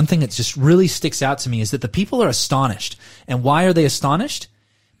point, one thing that just really sticks out to me is that the people are astonished. And why are they astonished?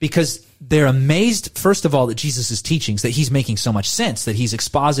 Because they're amazed, first of all, that Jesus' teachings, that he's making so much sense, that he's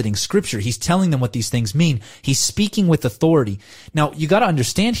expositing scripture. He's telling them what these things mean. He's speaking with authority. Now, you got to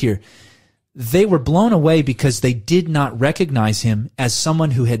understand here, they were blown away because they did not recognize him as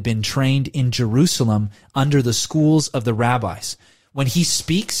someone who had been trained in Jerusalem under the schools of the rabbis. When he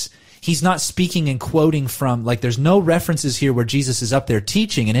speaks, he's not speaking and quoting from, like, there's no references here where Jesus is up there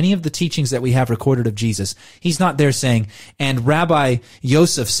teaching, and any of the teachings that we have recorded of Jesus, he's not there saying, and Rabbi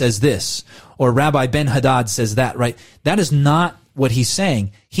Yosef says this, or Rabbi Ben-Hadad says that, right? That is not what he's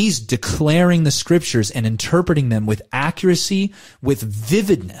saying. He's declaring the scriptures and interpreting them with accuracy, with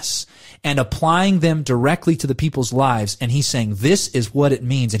vividness, and applying them directly to the people's lives. And he's saying, this is what it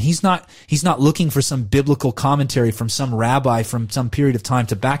means. And he's not looking for some biblical commentary from some rabbi from some period of time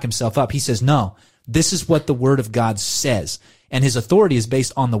to back himself up. He says, no, this is what the word of God says. And his authority is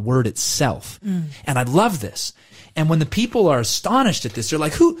based on the word itself. And I love this. And when the people are astonished at this, they're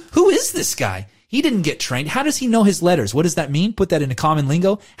like, who is this guy? He didn't get trained. How does he know his letters? What does that mean? Put that in a common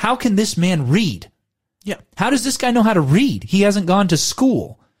lingo. How can this man read? Yeah. How does this guy know how to read? He hasn't gone to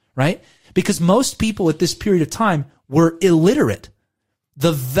school, right? Because most people at this period of time were illiterate.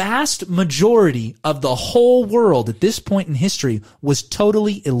 The vast majority of the whole world at this point in history was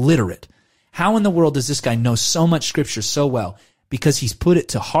totally illiterate. How in the world does this guy know so much scripture so well? Because he's put it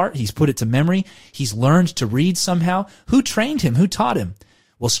to heart. He's put it to memory. He's learned to read somehow. Who trained him? Who taught him?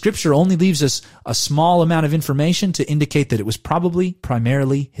 Well, scripture only leaves us a small amount of information to indicate that it was probably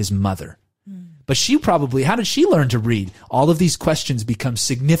primarily his mother. But she probably, how did she learn to read? All of these questions become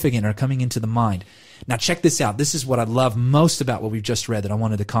significant, are coming into the mind. Now check this out. This is what I love most about what we've just read that I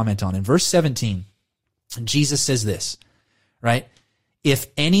wanted to comment on. In verse 17, Jesus says this, right? If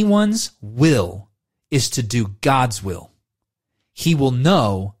anyone's will is to do God's will, he will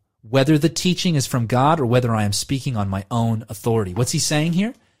know whether the teaching is from God or whether I am speaking on my own authority. What's he saying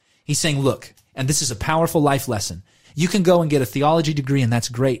here? He's saying, look, and this is a powerful life lesson. You can go and get a theology degree, and that's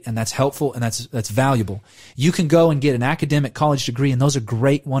great, and that's helpful, and that's valuable. You can go and get an academic college degree, and those are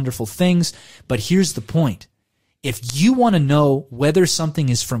great, wonderful things. But here's the point. If you want to know whether something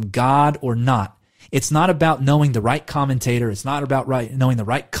is from God or not, it's not about knowing the right commentator. It's not about knowing the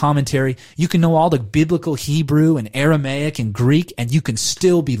right commentary. You can know all the biblical Hebrew and Aramaic and Greek, and you can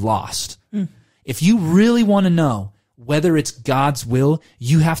still be lost. If you really want to know whether it's God's will,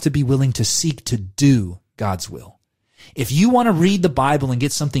 you have to be willing to seek to do God's will. If you want to read the Bible and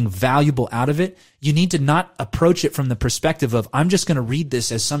get something valuable out of it, you need to not approach it from the perspective of, I'm just going to read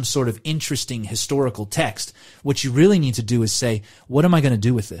this as some sort of interesting historical text. What you really need to do is say, what am I going to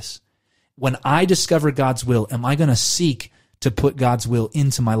do with this? When I discover God's will, am I going to seek to put God's will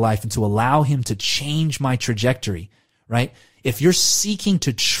into my life and to allow him to change my trajectory, right? If you're seeking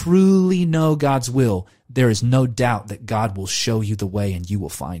to truly know God's will, there is no doubt that God will show you the way and you will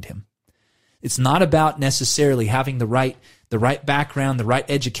find him. It's not about necessarily having the right background, the right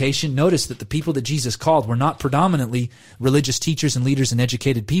education. Notice that the people that Jesus called were not predominantly religious teachers and leaders and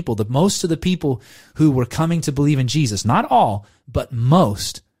educated people. Most of the people who were coming to believe in Jesus, not all, but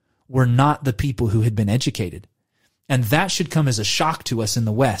most, were not the people who had been educated. And that should come as a shock to us in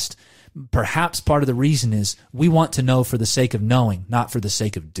the West. Perhaps part of the reason is we want to know for the sake of knowing, not for the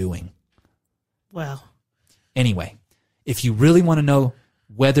sake of doing. Wow. Anyway, if you really want to know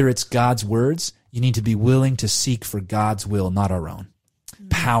whether it's God's words, you need to be willing to seek for God's will, not our own.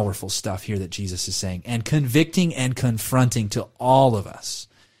 Powerful stuff here that Jesus is saying, and convicting and confronting to all of us.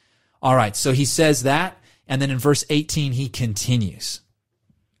 All right, so he says that, and then in verse 18, he continues.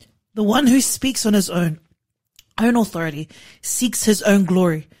 The one who speaks on his own authority seeks his own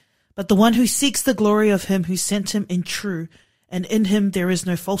glory, but the one who seeks the glory of him who sent him is true, and in him there is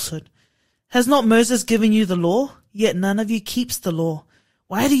no falsehood. Has not Moses given you the law? Yet none of you keeps the law.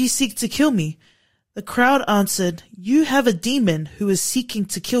 Why do you seek to kill me? The crowd answered, You have a demon who is seeking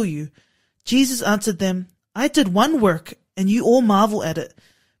to kill you. Jesus answered them, I did one work, and you all marvel at it.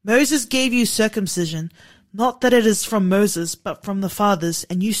 Moses gave you circumcision, not that it is from Moses, but from the fathers,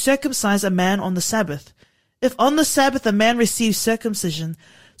 and you circumcise a man on the Sabbath. If on the Sabbath a man receives circumcision,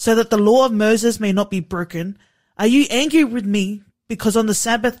 so that the law of Moses may not be broken, are you angry with me, because on the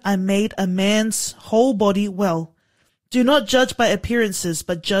Sabbath I made a man's whole body well? Do not judge by appearances,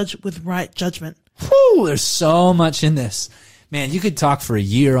 but judge with right judgment. Whew, there's so much in this. Man, you could talk for a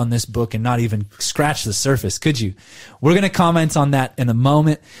year on this book and not even scratch the surface, could you? We're going to comment on that in a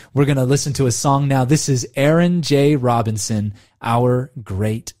moment. We're going to listen to a song now. This is Aaron J. Robinson, Our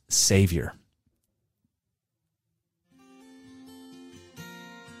Great Savior.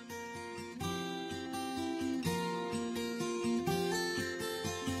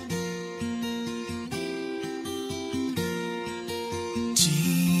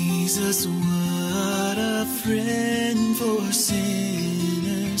 Jesus, what a friend for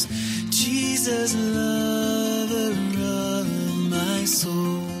sinners. Jesus, lover of my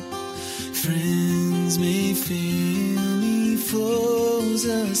soul. Friends may fail me, foes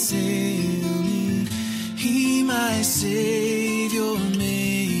assail me. He, my Savior,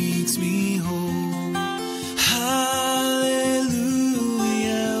 makes me whole. Hallelujah,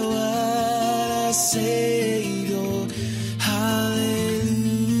 what a Savior.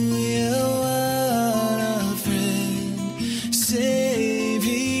 Hallelujah, what a friend.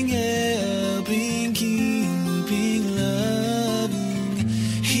 Saving, helping, keeping, loving.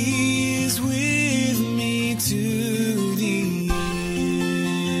 He is with me to the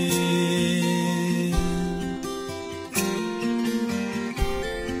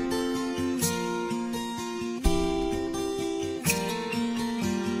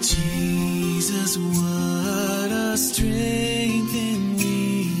Jesus, what a strength in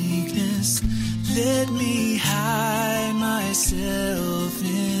weakness. Let me hide myself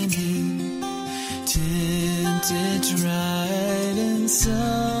in Him. Tempted, tried, and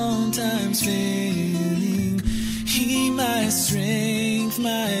sometimes failing. He, my strength,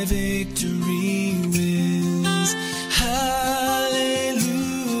 my victory wins. Hallelujah,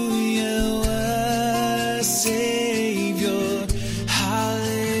 what a Savior.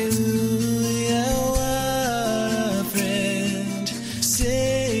 Hallelujah, what a friend.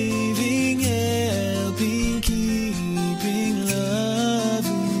 Saving, helping, keeping,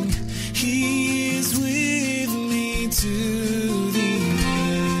 loving. He is with me to the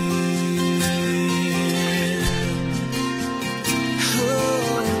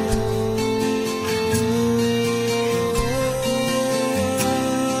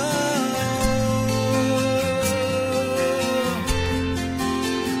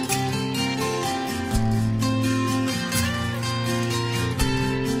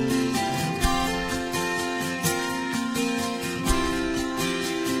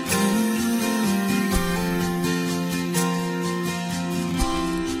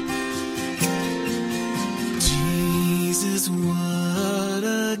Jesus, what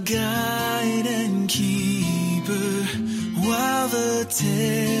a guide and keeper, while the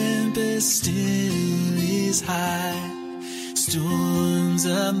tempest still is high. Storms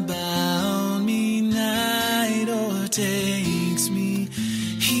abound me, night o'ertakes me.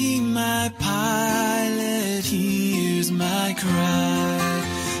 He, my pilot, hears my cry.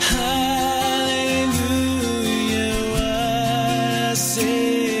 Hallelujah, what a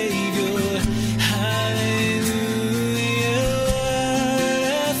Savior. Hallelujah, what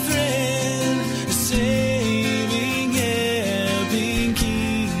a friend. Saving, helping,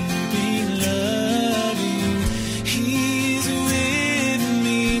 keeping, loving. He's with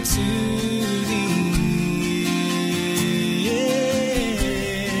me to the end.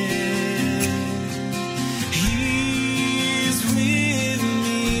 He's with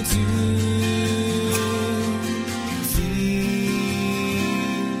me to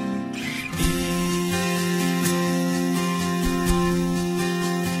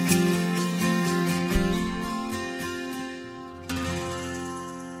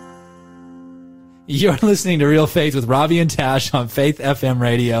You're listening to Real Faith with Robbie and Tash on Faith FM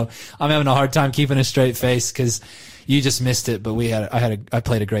radio. I'm having a hard time keeping a straight face because you just missed it, but I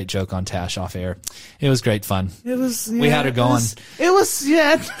played a great joke on Tash off air. It was great fun. It was. Yeah, We had her going. It was.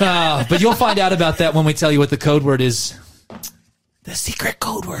 Yeah. But you'll find out about that when we tell you what the code word is. The secret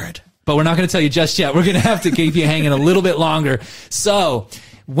code word. But we're not going to tell you just yet. We're going to have to keep you hanging a little bit longer. So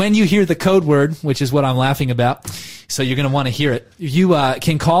when you hear the code word, which is what I'm laughing about, so you're going to want to hear it, you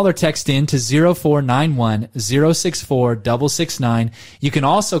can call or text in to 0491-064-669. You can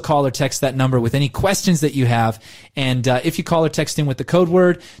also call or text that number with any questions that you have. And if you call or text in with the code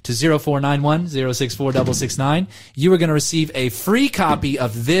word to 0491-064-669, you are going to receive a free copy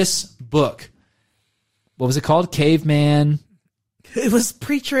of this book. What was it called? Caveman. It was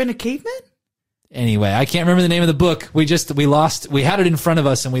Preacher and a Caveman? Anyway, I can't remember the name of the book. We had it in front of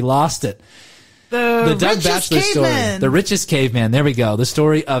us and we lost it. The Doug Batchelor story. The Richest Caveman. There we go. The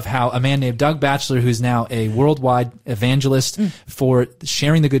story of how a man named Doug Batchelor, who's now a worldwide evangelist for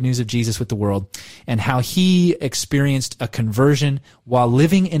sharing the good news of Jesus with the world, and how he experienced a conversion while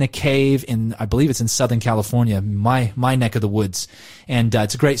living in a cave in, I believe it's in Southern California, my neck of the woods. And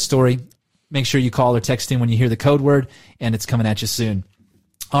it's a great story. Make sure you call or text in when you hear the code word, and it's coming at you soon.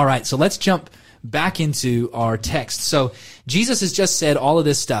 All right, so let's jump back into our text. So Jesus has just said all of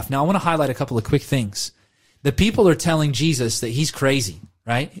this stuff. Now I want to highlight a couple of quick things. The people are telling Jesus that he's crazy,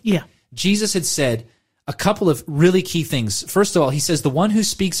 right? Yeah. Jesus had said a couple of really key things. First of all, he says the one who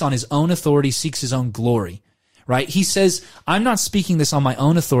speaks on his own authority seeks his own glory, right? He says, I'm not speaking this on my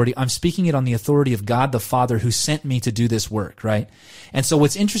own authority. I'm speaking it on the authority of God the Father who sent me to do this work, right? And so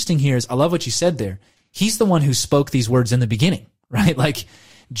what's interesting here is, I love what you said there. He's the one who spoke these words in the beginning, right? Like,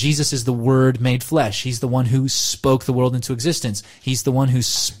 Jesus is the Word made flesh. He's the one who spoke the world into existence. He's the one who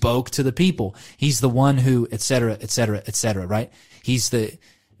spoke to the people. He's the one who, et cetera, et cetera, et cetera, right? He's the,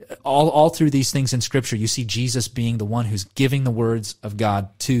 all through these things in Scripture, you see Jesus being the one who's giving the words of God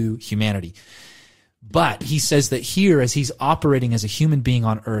to humanity. But he says that here, as he's operating as a human being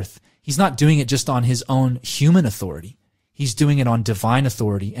on earth, he's not doing it just on his own human authority. He's doing it on divine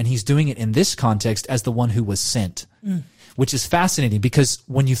authority, and he's doing it in this context as the one who was sent. Which is fascinating, because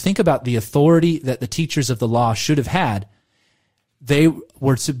when you think about the authority that the teachers of the law should have had, they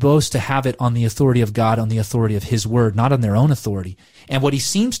were supposed to have it on the authority of God, on the authority of his word, not on their own authority. And what he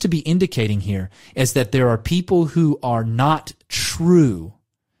seems to be indicating here is that there are people who are not true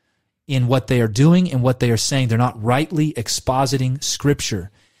in what they are doing and what they are saying. They're not rightly expositing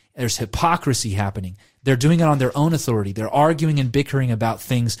Scripture. There's hypocrisy happening. They're doing it on their own authority. They're arguing and bickering about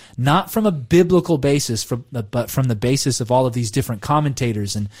things not from a biblical basis, but from the basis of all of these different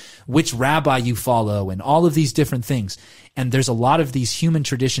commentators and which rabbi you follow and all of these different things. And there's a lot of these human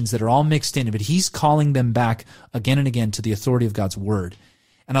traditions that are all mixed in, but he's calling them back again and again to the authority of God's word.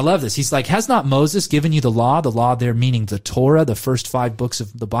 And I love this. He's like, has not Moses given you the law there meaning the Torah, the first 5 books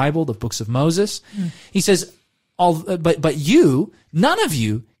of the Bible, the books of Moses? He says, but you, none of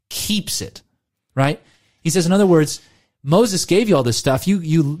you keeps it, right? He says, in other words, Moses gave you all this stuff.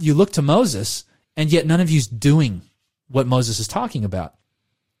 You look to Moses, and yet none of you's doing what Moses is talking about.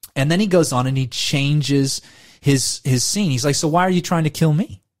 And then he goes on and he changes his scene. He's like, so why are you trying to kill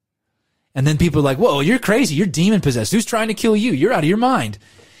me? And then people are like, whoa, you're crazy. You're demon possessed. Who's trying to kill you? You're out of your mind.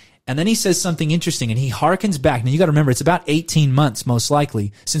 And then he says something interesting, and he harkens back. Now you got to remember, it's about 18 months, most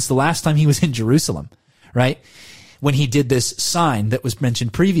likely, since the last time he was in Jerusalem, right? When he did this sign that was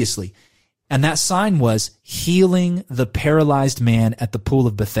mentioned previously. And that sign was healing the paralyzed man at the pool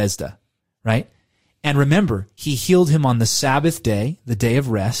of Bethesda, right? And remember, he healed him on the Sabbath day, the day of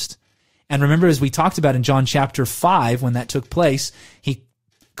rest. And remember, as we talked about in John chapter 5, when that took place, he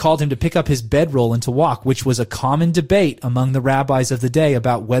called him to pick up his bedroll and to walk, which was a common debate among the rabbis of the day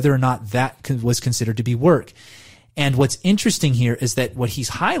about whether or not that was considered to be work. And what's interesting here is that what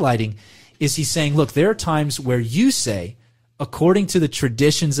he's highlighting is he's saying, look, there are times where you say, according to the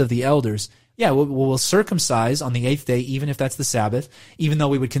traditions of the elders, yeah, we'll circumcise on the 8th day, even if that's the Sabbath, even though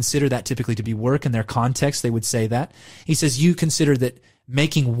we would consider that typically to be work. In their context, they would say that. He says, you consider that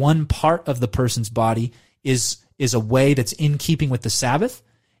making one part of the person's body is a way that's in keeping with the Sabbath.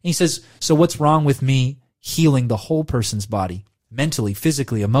 And he says, so what's wrong with me healing the whole person's body, mentally,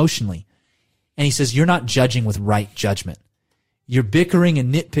 physically, emotionally? And he says, you're not judging with right judgment. You're bickering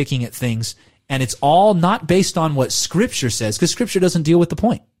and nitpicking at things, and it's all not based on what Scripture says, because Scripture doesn't deal with the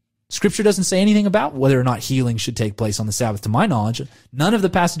point. Scripture doesn't say anything about whether or not healing should take place on the Sabbath, to my knowledge. None of the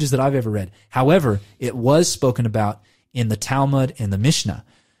passages that I've ever read. However, it was spoken about in the Talmud and the Mishnah.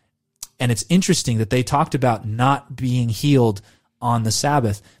 And it's interesting that they talked about not being healed on the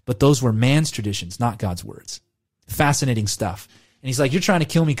Sabbath, but those were man's traditions, not God's words. Fascinating stuff. And he's like, you're trying to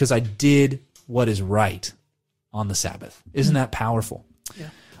kill me because I did what is right on the Sabbath. Isn't that powerful? Yeah.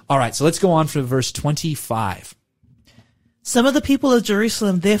 All right, so let's go on for verse 25. Some of the people of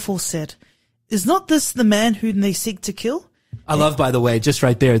Jerusalem therefore said, is not this the man whom they seek to kill? I love, by the way, just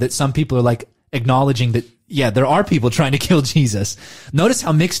right there, that some people are like acknowledging that, yeah, there are people trying to kill Jesus. Notice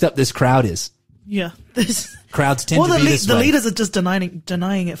how mixed up this crowd is. Yeah. Crowds tend to be this way. The leaders are just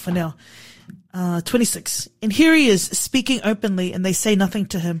denying it for now. 26. And here he is speaking openly, and they say nothing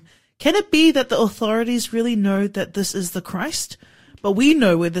to him. Can it be that the authorities really know that this is the Christ? But we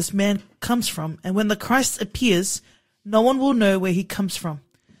know where this man comes from, and when the Christ appears, no one will know where he comes from.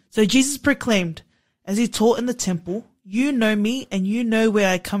 So Jesus proclaimed, as he taught in the temple, you know me, and you know where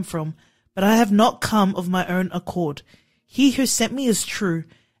I come from, but I have not come of my own accord. He who sent me is true,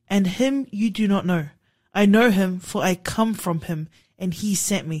 and him you do not know. I know him, for I come from him, and he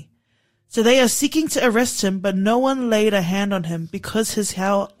sent me. So they are seeking to arrest him, but no one laid a hand on him, because his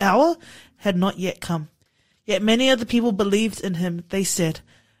hour had not yet come. Yet many of the people believed in him. They said,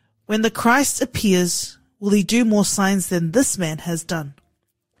 when the Christ appears, will he do more signs than this man has done?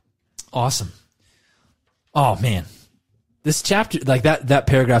 Awesome. Oh, man. This chapter, like that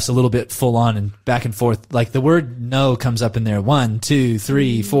paragraph's a little bit full on and back and forth. Like the word no comes up in there 1, 2,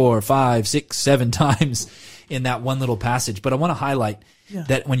 3, 4, 5, 6, 7 times in that one little passage. But I want to highlight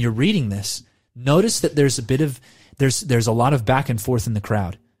that when you're reading this, notice that there's a lot of back and forth in the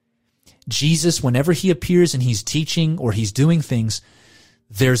crowd. Jesus, whenever he appears and he's teaching or he's doing things,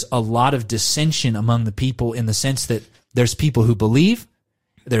 there's a lot of dissension among the people in the sense that there's people who believe,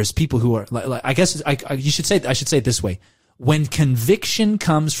 there's people who are, I guess I should say it this way. When conviction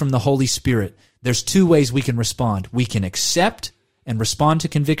comes from the Holy Spirit, there's two ways we can respond. We can accept and respond to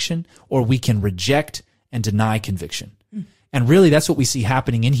conviction, or we can reject and deny conviction. And really, that's what we see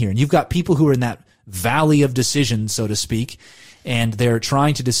happening in here. And you've got people who are in that valley of decision, so to speak, and they're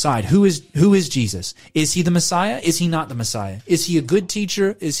trying to decide who is Jesus? Is he the Messiah? Is he not the Messiah? Is he a good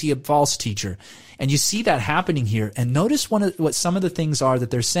teacher? Is he a false teacher? And you see that happening here. And notice what some of the things are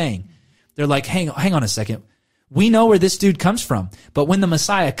that they're saying. They're like, hang on a second. We know where this dude comes from, but when the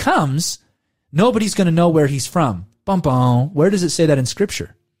Messiah comes, nobody's going to know where he's from. Where does it say that in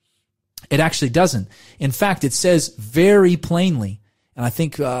Scripture? It actually doesn't. In fact, it says very plainly, and I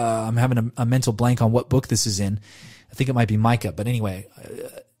think I'm having a mental blank on what book this is in. I think it might be Micah, but anyway,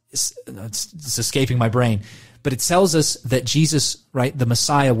 it's escaping my brain. But it tells us that Jesus, right, the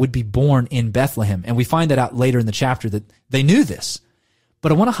Messiah, would be born in Bethlehem. And we find that out later in the chapter that they knew this.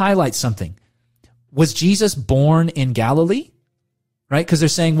 But I want to highlight something. Was Jesus born in Galilee? Right? Because they're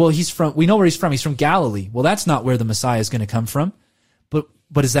saying, well, we know where he's from. He's from Galilee. Well, that's not where the Messiah is going to come from.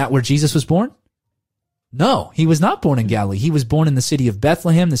 But is that where Jesus was born? No, he was not born in Galilee. He was born in the city of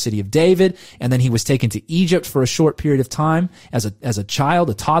Bethlehem, the city of David, and then he was taken to Egypt for a short period of time as a child,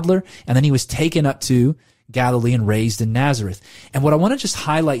 a toddler, and then he was taken up to Galilee and raised in Nazareth. And what I want to just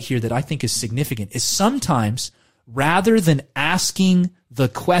highlight here that I think is significant is sometimes, rather than asking the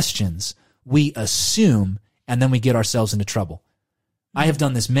questions, we assume, and then we get ourselves into trouble. I have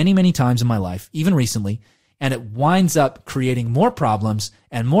done this many, many times in my life, even recently, and it winds up creating more problems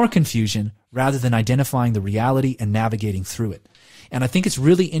and more confusion rather than identifying the reality and navigating through it. And I think it's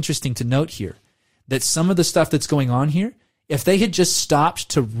really interesting to note here that some of the stuff that's going on here, if they had just stopped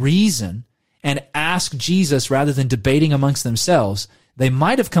to reason and ask Jesus rather than debating amongst themselves, they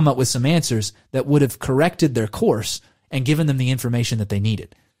might have come up with some answers that would have corrected their course and given them the information that they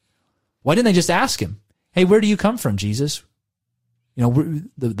needed. Why didn't they just ask him, hey, where do you come from, Jesus? You know,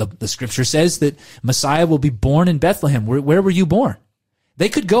 the scripture says that Messiah will be born in Bethlehem. Where were you born? They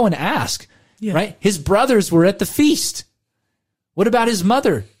could go and ask, right? His brothers were at the feast. What about his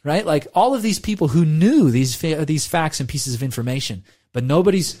mother, right? Like all of these people who knew these facts and pieces of information, but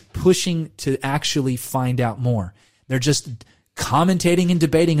nobody's pushing to actually find out more. They're just commentating and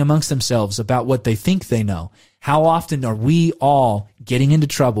debating amongst themselves about what they think they know. How often are we all getting into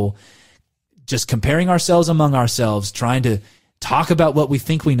trouble just comparing ourselves among ourselves, trying to talk about what we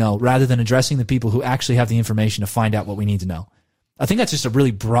think we know rather than addressing the people who actually have the information to find out what we need to know? I think that's just a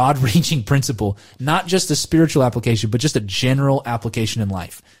really broad-reaching principle, not just a spiritual application, but just a general application in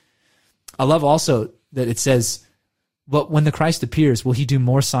life. I love also that it says, well, when the Christ appears, will he do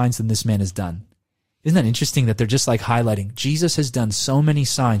more signs than this man has done? Isn't that interesting that they're just like highlighting, Jesus has done so many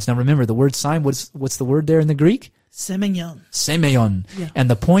signs. Now remember, the word sign, what's the word there in the Greek? Semeion. Semeion. Yeah. And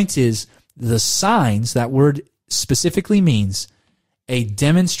the point is, the signs, that word specifically means a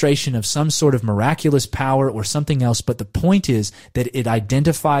demonstration of some sort of miraculous power or something else, but the point is that it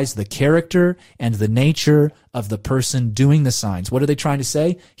identifies the character and the nature of the person doing the signs. What are they trying to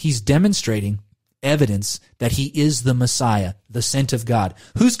say? He's demonstrating evidence that he is the Messiah, the sent of God.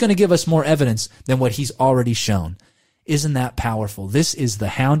 Who's going to give us more evidence than what he's already shown? Isn't that powerful? This is the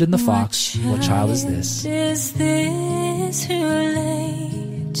hound and the fox. What child is this? Is this who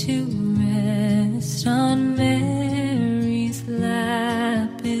lay to rest on Mary's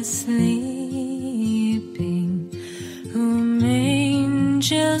lap is sleeping, whom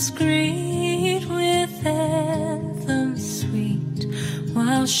angels greet with anthems sweet,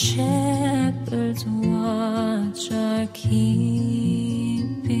 while shepherds watch are keeping.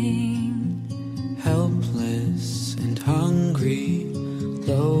 Helpless and hungry,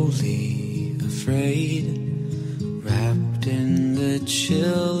 lowly, afraid, wrapped in the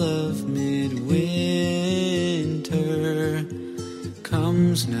chill of midwinter,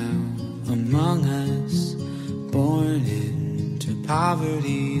 comes now among us, born into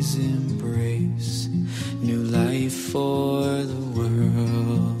poverty's embrace, new life for the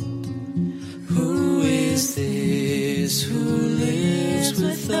world. Who is this who lives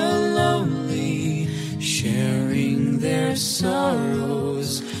with the lonely, sharing their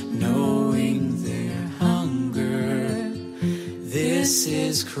sorrows, knowing their hunger? This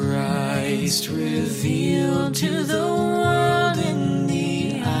is Christ revealed to the world in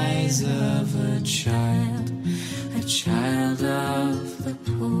the eyes of a child of the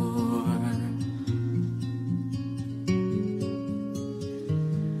poor.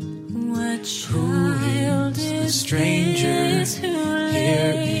 What child the is stranger this who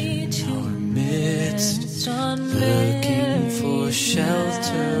here lay in to our midst, rest on looking for Mary's shelter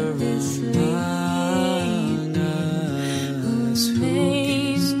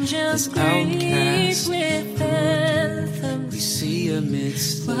as outcasts. We see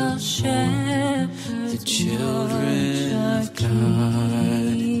amidst the children of God.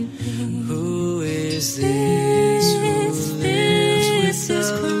 Who is this who lives with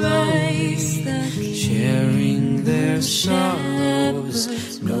the lowly, sharing their sorrows,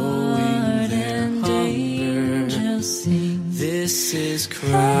 knowing their hunger? This is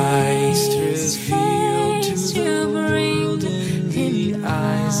Christ revealed to the world in the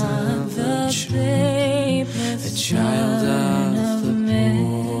eyes of the child of the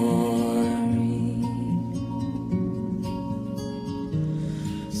poor.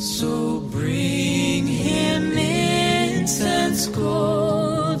 So bring him incense,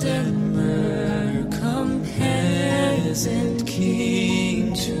 gold, and myrrh. Come, peasant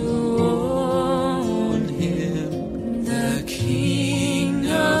king, to own him, the King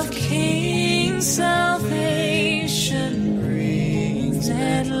of Kings. Salvation brings,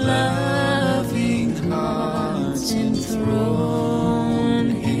 and loving hearts enthrone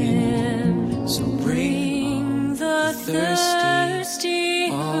him. So bring the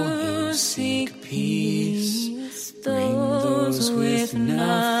thirsty who seek peace, bring those with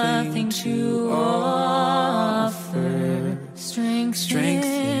nothing to offer.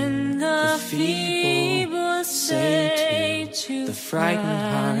 Strengthen the feeble, say to the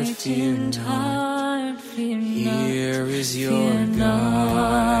frightened heart, fear not. Here is your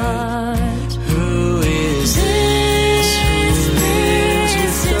God. Who is this who lives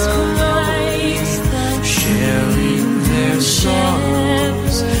with the lowly, sharing their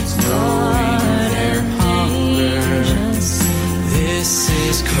sorrows, knowing their hunger? This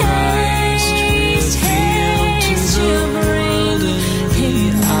is Christ revealed to the world in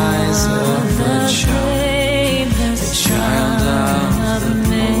the eyes of the child of the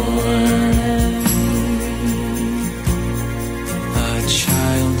Lord. A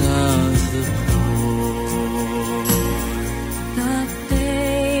child of the poor. The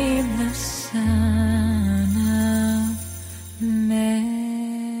babe, the son of Mary.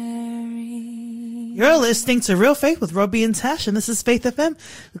 You're listening to Real Faith with Robbie and Tash, and this is Faith FM.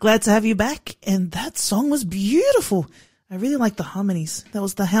 We're glad to have you back, and that song was beautiful. I really like the harmonies. That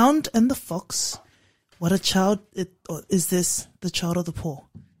was The Hound and the Fox. What a child is this, the child of the poor.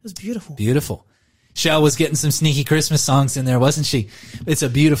 It was beautiful. Beautiful. Shell was getting some sneaky Christmas songs in there, wasn't she? It's a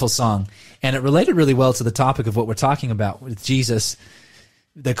beautiful song. And it related really well to the topic of what we're talking about with Jesus.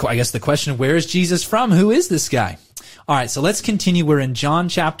 I guess the question, where is Jesus from? Who is this guy? All right, so let's continue. We're in John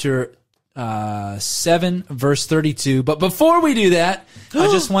chapter 7, verse 32. But before we do that, I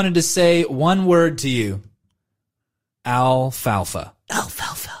just wanted to say one word to you. Alfalfa.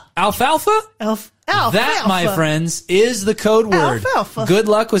 Alfalfa. Alfalfa? Alfalfa. That, my friends, is the code word. Alfalfa. Good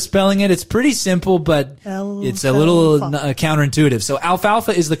luck with spelling it. It's pretty simple, but it's a little counterintuitive. So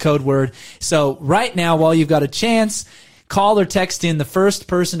alfalfa is the code word. So right now, while you've got a chance, call or text in. The first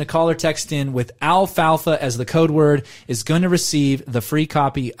person to call or text in with alfalfa as the code word is going to receive the free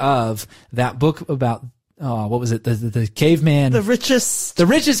copy of that book about what was it? The caveman. The richest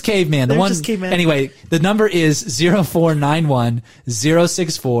caveman. The richest one. caveman. Anyway, the number is 0491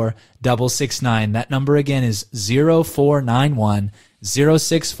 064 669. That number again is 0491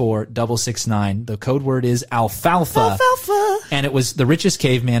 064 669. The code word is alfalfa. Alfalfa. And it was the richest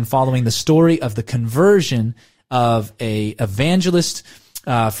caveman following the story of the conversion of a evangelist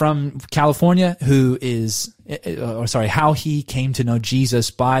from California who is, how he came to know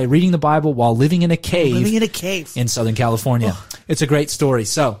Jesus by reading the Bible while living in a cave. In Southern California. Oh. It's a great story.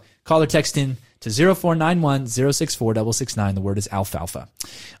 So call or text in to 0491 064 669. The word is alfalfa.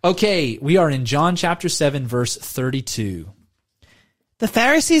 Okay, we are in John chapter 7, verse 32. The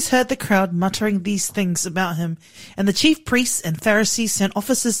Pharisees heard the crowd muttering these things about him, and the chief priests and Pharisees sent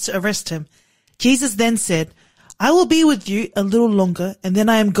officers to arrest him. Jesus then said, I will be with you a little longer, and then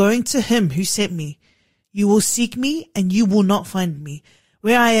I am going to him who sent me. You will seek me, and you will not find me.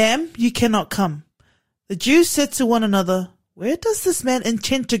 Where I am, you cannot come. The Jews said to one another, Where does this man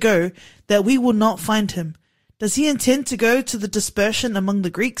intend to go, that we will not find him? Does he intend to go to the dispersion among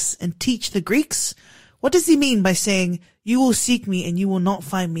the Greeks and teach the Greeks? What does he mean by saying, You will seek me, and you will not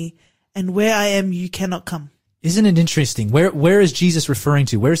find me, and where I am, you cannot come? Isn't it interesting? Where is Jesus referring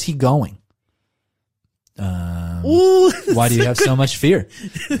to? Where is he going? Why do you have so much fear?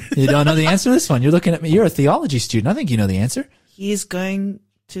 You don't know the answer to this one. You're looking at me. You're a theology student. I think you know the answer. He is going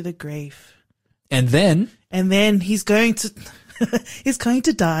to the grave. And then he's going to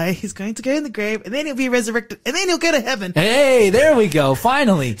die. He's going to go in the grave, and then he'll be resurrected, and then he'll go to heaven. Hey, there we go.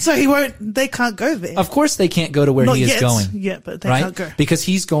 Finally. So they can't go there. Of course they can't go to where he is going. Yeah, but they can't go. Because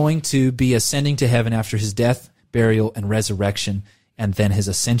he's going to be ascending to heaven after his death, burial, and resurrection. and then his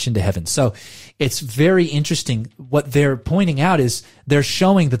ascension to heaven. So it's very interesting. What they're pointing out is they're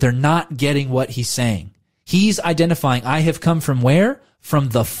showing that they're not getting what he's saying. He's identifying, I have come from where? From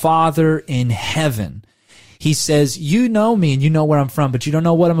the Father in heaven. He says, you know me and you know where I'm from, but you don't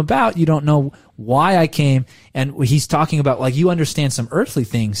know what I'm about. You don't know why I came. And he's talking about, like, you understand some earthly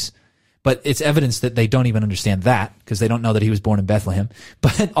things, but it's evidence that they don't even understand that because they don't know that he was born in Bethlehem.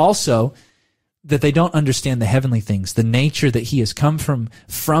 But also that they don't understand the heavenly things, the nature that he has come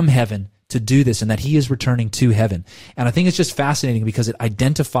from heaven to do this and that he is returning to heaven. And I think it's just fascinating because it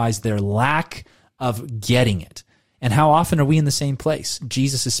identifies their lack of getting it. And how often are we in the same place?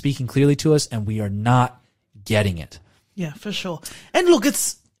 Jesus is speaking clearly to us and we are not getting it. Yeah, for sure. And look,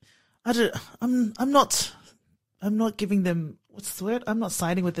 I'm not giving them, what's the word? I'm not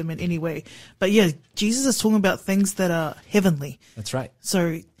siding with them in any way. But yeah, Jesus is talking about things that are heavenly. That's right.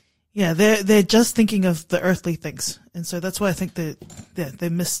 So yeah, they're just thinking of the earthly things. And so that's why I think that they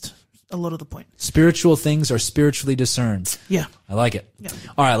missed a lot of the point. Spiritual things are spiritually discerned. Yeah. I like it. Yeah.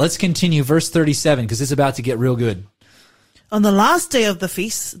 All right, let's continue. Verse 37, because it's about to get real good. On the last day of the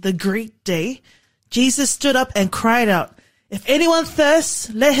feast, the great day, Jesus stood up and cried out, "If anyone thirsts,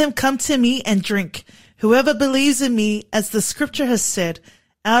 let him come to me and drink. Whoever believes in me, as the scripture has said,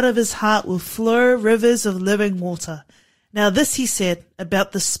 out of his heart will flow rivers of living water." Now this he said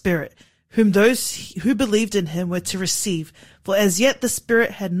about the Spirit, whom those who believed in him were to receive. For as yet the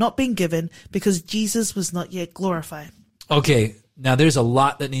Spirit had not been given, because Jesus was not yet glorified. Okay, now there's a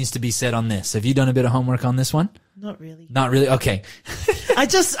lot that needs to be said on this. Have you done a bit of homework on this one? Not really. Not really? Okay. I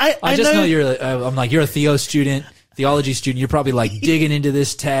just know you're, I'm like, you're a Theo student, theology student. You're probably like digging into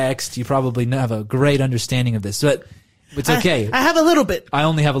this text. You probably have a great understanding of this, but it's okay. I have a little bit. I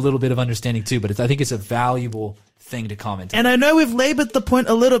only have a little bit of understanding too, but I think it's a valuable thing to comment on. And I know we've labored the point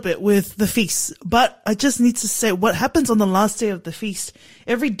a little bit with the feast, but I just need to say what happens on the last day of the feast.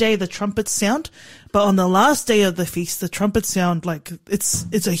 Every day the trumpets sound, but on the last day of the feast, the trumpets sound like it's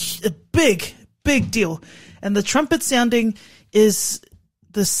a big deal. And the trumpet sounding is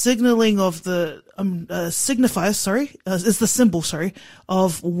the signaling of the signifier, is the symbol,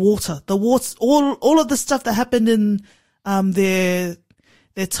 of water. The water, all of the stuff that happened in their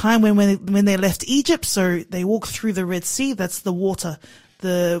time when they left Egypt. So they walked through the Red Sea. That's the water.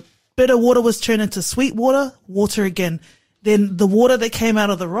 The bitter water was turned into sweet water. Water again. Then the water that came out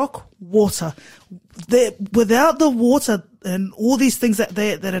of the rock. Water. Without the water and all these things that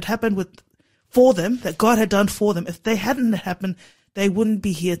had happened for them, that God had done for them, if they hadn't happened, they wouldn't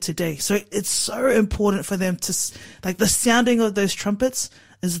be here today. So it's so important for them to, like, the sounding of those trumpets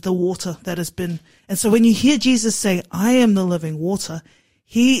is the water that has been. And so when you hear Jesus say, "I am the living water,"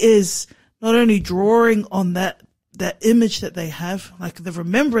 he is not only drawing on that image that they have, like the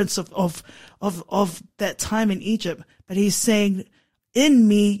remembrance of that time in Egypt, but he's saying, "In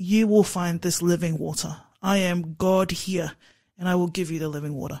me, you will find this living water. I am God here, and I will give you the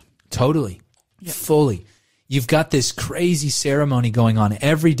living water." Totally. Yep. Fully. You've got this crazy ceremony going on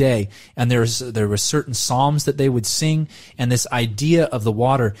every day, and there were certain psalms that they would sing, and this idea of the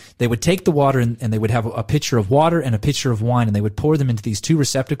water, they would take the water and they would have a pitcher of water and a pitcher of wine, and they would pour them into these two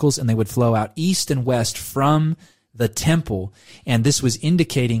receptacles, and they would flow out east and west from the temple. And this was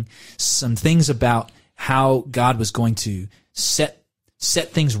indicating some things about how God was going to set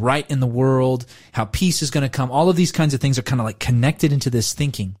things right in the world, how peace is going to come. All of these kinds of things are kind of like connected into this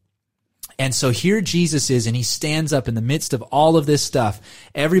thinking. And so here Jesus is, and he stands up in the midst of all of this stuff.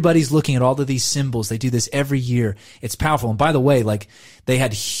 Everybody's looking at all of these symbols. They do this every year. It's powerful. And by the way, like, they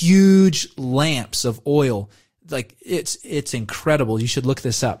had huge lamps of oil. Like, it's incredible. You should look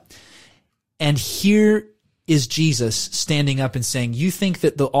this up. And here is Jesus standing up and saying, you think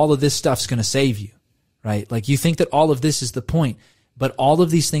that all of this stuff's going to save you, right? Like, you think that all of this is the point, but all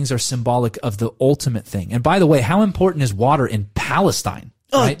of these things are symbolic of the ultimate thing. And by the way, how important is water in Palestine?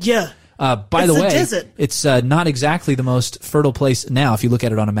 Right? Oh, yeah. By the way, it's not exactly the most fertile place now if you look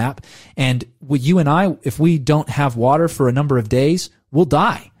at it on a map. And you and I, if we don't have water for a number of days, we'll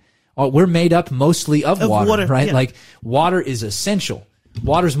die. We're made up mostly of water, right? Yeah. Like, water is essential.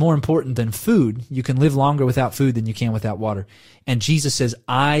 Water's more important than food. You can live longer without food than you can without water. And Jesus says,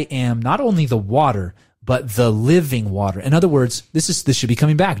 I am not only the water, but the living water. In other words, this should be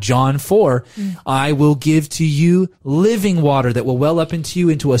coming back. John 4, I will give to you living water that will well up into you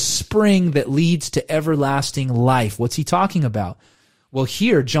into a spring that leads to everlasting life. What's he talking about? Well,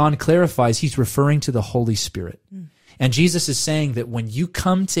 here, John clarifies he's referring to the Holy Spirit. And Jesus is saying that when you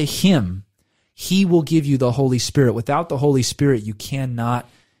come to him, he will give you the Holy Spirit. Without the Holy Spirit, you cannot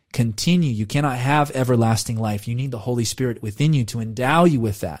continue. You cannot have everlasting life. You need the Holy Spirit within you to endow you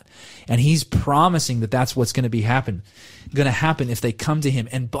with that. And he's promising that that's what's going to happen if they come to him.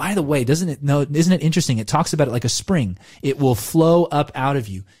 And by the way, isn't it interesting? It talks about it like a spring. It will flow up out of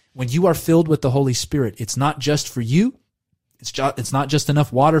you. When you are filled with the Holy Spirit, it's not just for you. It's not just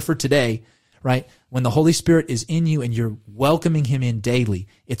enough water for today, right? When the Holy Spirit is in you and you're welcoming him in daily,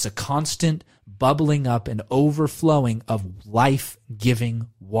 it's a constant bubbling up and overflowing of life-giving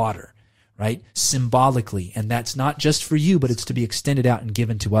water, right? Symbolically. And that's not just for you, but it's to be extended out and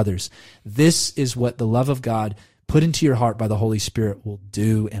given to others. This is what the love of God put into your heart by the Holy Spirit will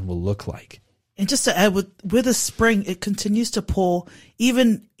do and will look like. And just to add, with a spring, it continues to pour.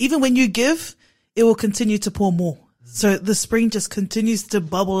 Even when you give, it will continue to pour more. So the spring just continues to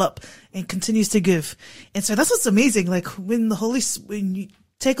bubble up and continues to give. And so that's what's amazing. Like when you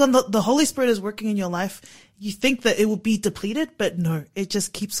take on the Holy Spirit is working in your life, you think that it will be depleted, but no, it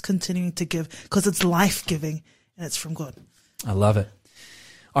just keeps continuing to give because it's life giving and it's from God. I love it.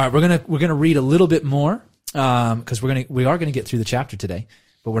 All right. We're going to read a little bit more, because we are going to get through the chapter today,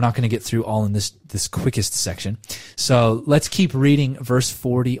 but we're not going to get through all in this quickest section. So let's keep reading verse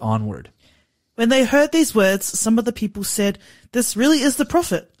 40 onward. When they heard these words, some of the people said, "This really is the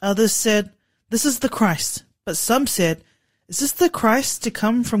prophet." Others said, "This is the Christ." But some said, "Is this the Christ to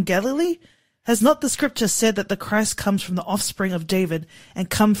come from Galilee? Has not the scripture said that the Christ comes from the offspring of David and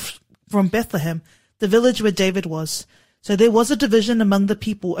comes from Bethlehem, the village where David was?" So there was a division among the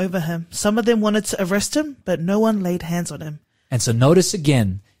people over him. Some of them wanted to arrest him, but no one laid hands on him. And so notice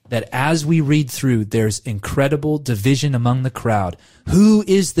again that as we read through, there's incredible division among the crowd. Who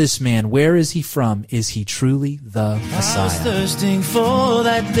is this man? Where is he from? Is he truly the Messiah? I was thirsting for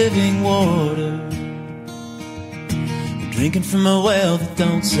that living water, drinking from a well that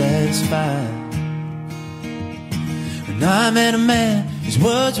don't satisfy. And I met a man, his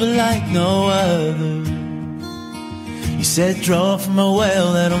words were like no other. He said, "Draw from a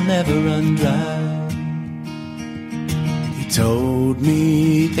well that'll never run dry." He told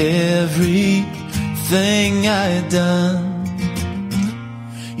me everything I had done.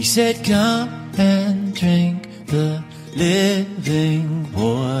 He said, "Come and drink the living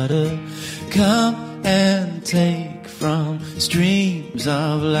water. Come and take from streams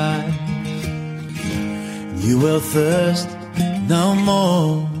of life. You will thirst no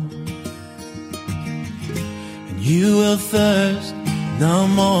more. And you will thirst no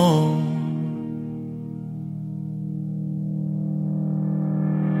more."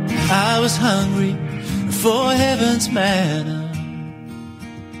 I was hungry for heaven's manna,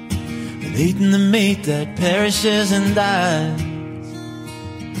 and eating the meat that perishes and dies.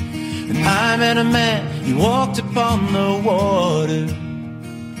 And I met a man, he walked upon the water.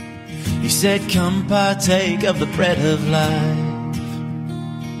 He said, "Come partake of the bread of life,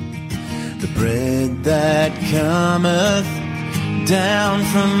 the bread that cometh down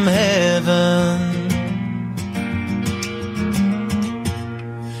from heaven."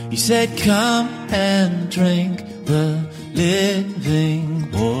 He said, "Come and drink the living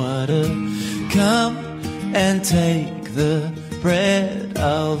water. Come and take the bread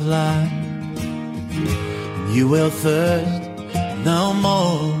of life. You will thirst no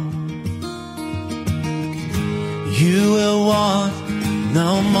more. You will want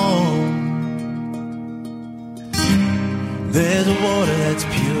no more. There's a water that's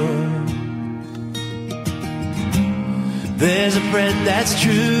pure. There's a bread that's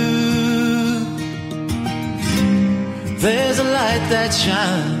true. There's a light that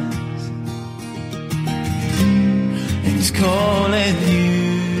shines, and He's calling you.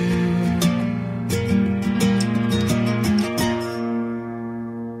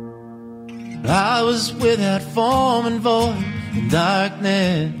 I was without form and void in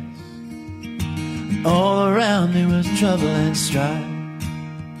darkness, and all around me was trouble and strife.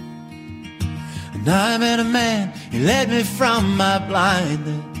 And I met a man, he led me from my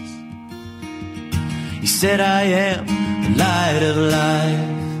blindness. He said, "I am the light of life,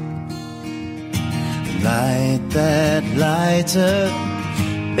 the light that lighteth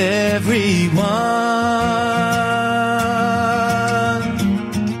everyone.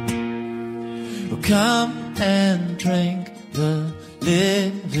 Oh, come and drink the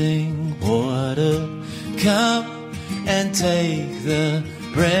living water. Come and take the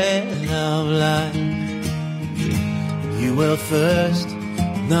bread of life. You will thirst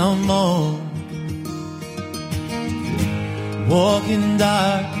no more. Walk in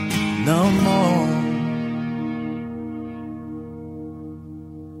dark no more."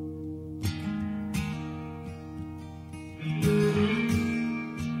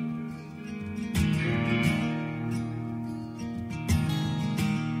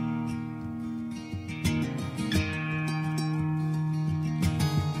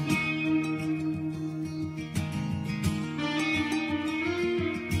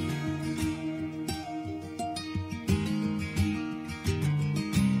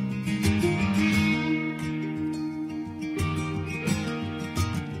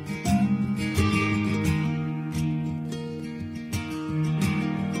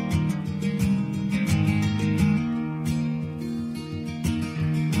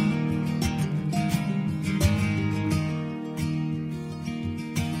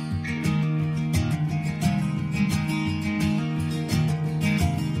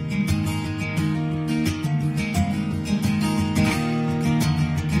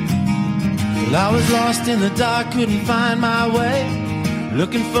 Well, I was lost in the dark, couldn't find my way,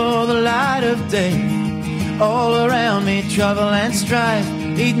 looking for the light of day. All around me, trouble and strife,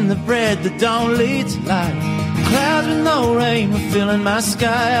 eating the bread that don't lead to life. Clouds with no rain were filling my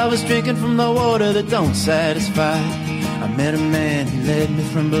sky. I was drinking from the water that don't satisfy. I met a man, he led me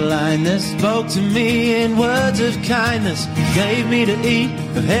from blindness, spoke to me in words of kindness, gave me to eat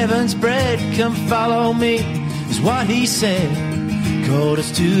of heaven's bread. Come follow me, is what he said. Called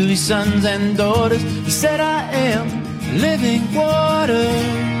us to be sons and daughters. He said, I am living water.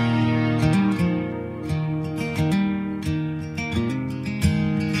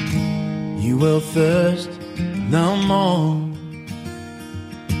 You will thirst no more,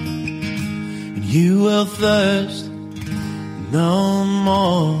 and you will thirst no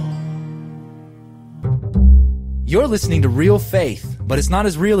more. You're listening to Real Faith, but it's not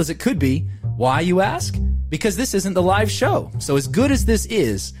as real as it could be. Why, you ask? Because this isn't the live show. So as good as this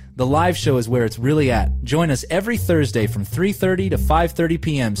is, the live show is where it's really at. Join us every Thursday from 3:30 to 5:30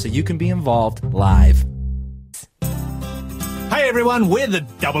 p.m. so you can be involved live. Hey everyone, we're the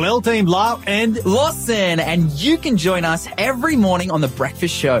Double L team, Lyle and Lawson, and you can join us every morning on The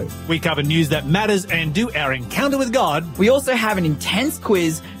Breakfast Show. we cover news that matters and do our encounter with God. We also have an intense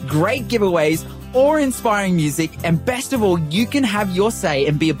quiz, great giveaways, awe-inspiring music, and best of all, you can have your say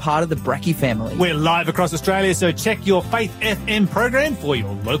and be a part of the Brecky family. We're live across Australia, so check your Faith FM program for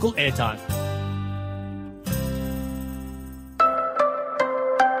your local airtime.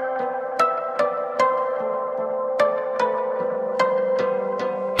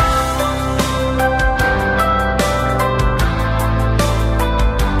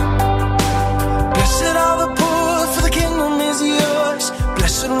 Blessed are the poor, for the kingdom is yours.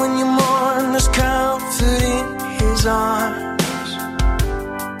 Blessed when you mourn, there's comfort in his arms.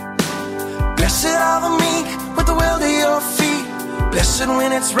 Blessed are the meek, with the will to your feet. Blessed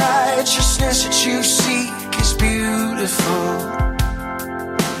when it's righteousness that you seek is beautiful.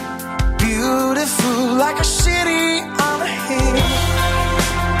 Beautiful like a city on a hill,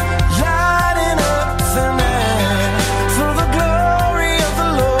 lighting up the night for the glory of the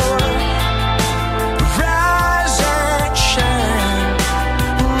Lord. Rise and shine,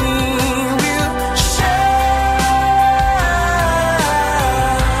 we will shine.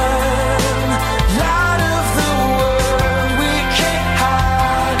 Light of the world, we can't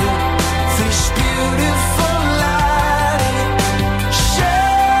hide it. This beautiful light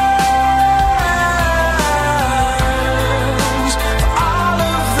shines for all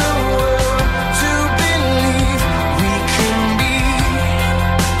of the world to believe. We can be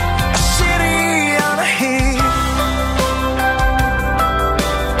a city on a hill.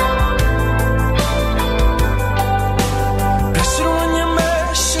 Blessed when you're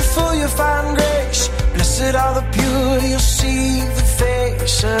merciful, you'll find grace. Blessed are the pure, you'll see the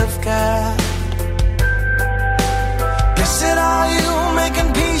face of God. Blessed are you making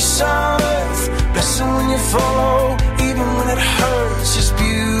peace on earth. Blessed when you follow, even when it hurts. It's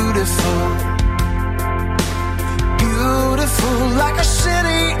beautiful. Beautiful like a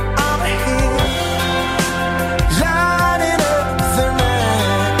city on a hill, lighting up the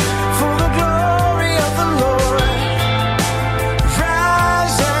night for the glory of the Lord.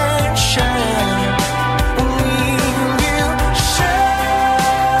 Rise and shine, we will shine.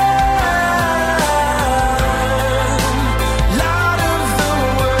 Light of the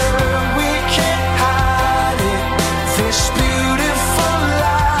world, we can't hide it. This beautiful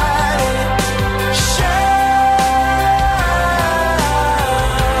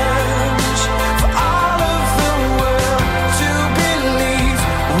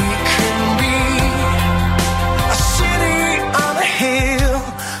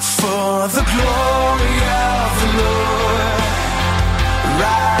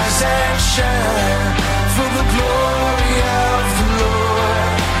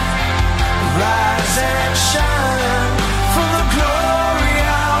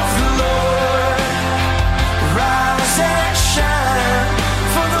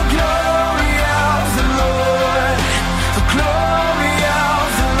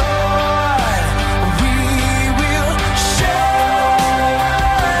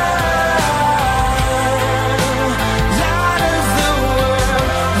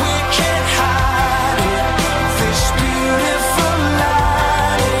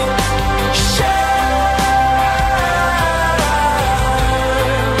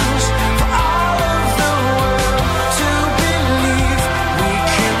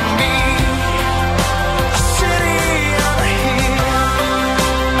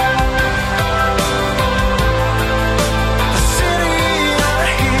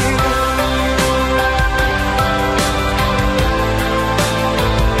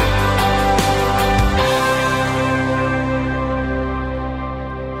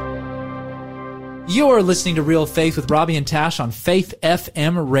You're listening to Real Faith with Robbie and Tash on Faith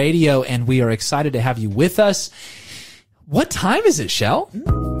FM Radio, and we are excited to have you with us. What time is it, Shell?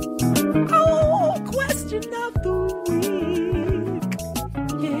 Oh, question of the week.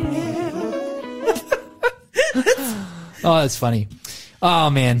 Yeah. Oh, that's funny. Oh,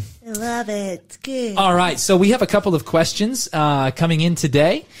 man. I love it. It's good. All right, so we have a couple of questions coming in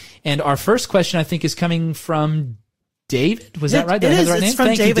today, and our first question, I think, is coming from David. Was that right? Did I have the right name? It's from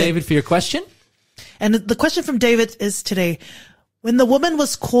Thank David. you, David, for your question. And the question from David is today, when the woman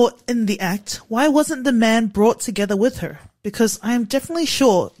was caught in the act, why wasn't the man brought together with her? Because I am definitely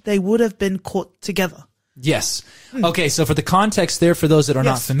sure they would have been caught together. Yes. Okay, so for the context there, for those that are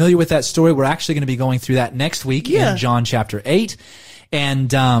not Yes. familiar with that story, we're actually going to be going through that next week Yeah. in John chapter 8. And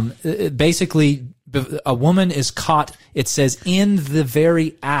basically, a woman is caught, it says, in the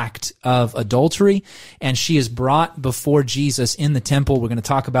very act of adultery, and she is brought before Jesus in the temple. We're going to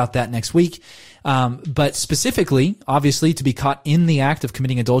talk about that next week. But specifically, obviously, to be caught in the act of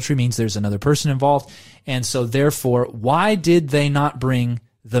committing adultery means there's another person involved. And so therefore, why did they not bring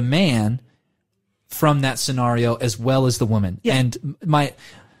the man from that scenario as well as the woman? Yeah. And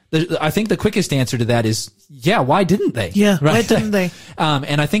I think the quickest answer to that is, yeah, why didn't they? Yeah, Right? why didn't they?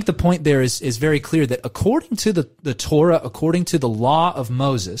 And I think the point there is very clear that according to the Torah, according to the law of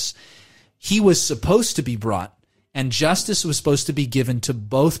Moses, he was supposed to be brought, and justice was supposed to be given to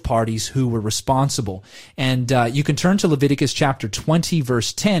both parties who were responsible. And you can turn to Leviticus chapter 20,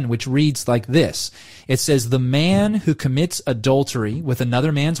 verse 10, which reads like this. It says, "The man who commits adultery with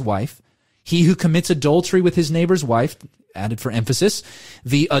another man's wife, he who commits adultery with his neighbor's wife," added for emphasis,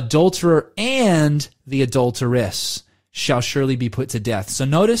 "the adulterer and the adulteress shall surely be put to death." So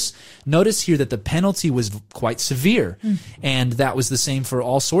notice here that the penalty was quite severe, and that was the same for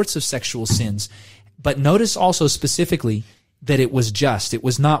all sorts of sexual sins. But notice also specifically that it was just. It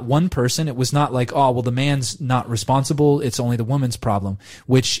was not one person. It was not like, oh, well, the man's not responsible. It's only the woman's problem,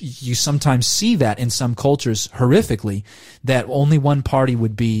 which you sometimes see that in some cultures horrifically, that only one party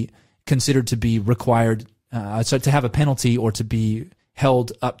would be considered to be required so to have a penalty or to be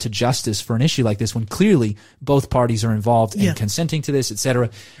held up to justice for an issue like this, when clearly both parties are involved in consenting to this, etc.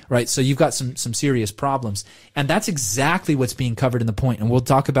 Right? So you've got some serious problems. And that's exactly what's being covered in the point. And we'll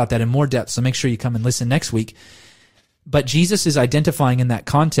talk about that in more depth. So make sure you come and listen next week. But Jesus is identifying in that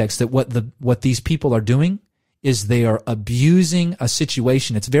context that what these people are doing is they are abusing a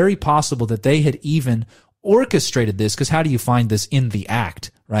situation. It's very possible that they had even orchestrated this, because how do you find this in the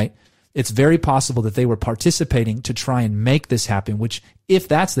act, right? It's very possible that they were participating to try and make this happen, which, if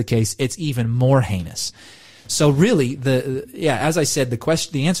that's the case, it's even more heinous. So really, as I said,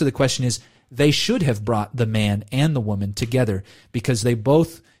 the answer to the question is they should have brought the man and the woman together, because they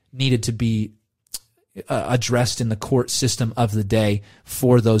both needed to be addressed in the court system of the day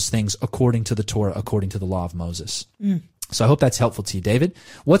for those things, according to the Torah, according to the law of Moses. So I hope that's helpful to you, David.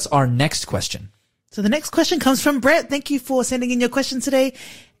 What's our next question? So the next question comes from Brett. Thank you for sending in your question today.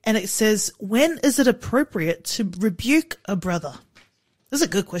 And it says, when is it appropriate to rebuke a brother? This is a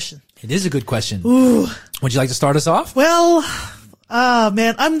good question. It is a good question. Ooh. Would you like to start us off? Well,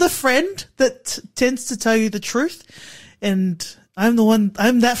 man, I'm the friend that tends to tell you the truth. And I'm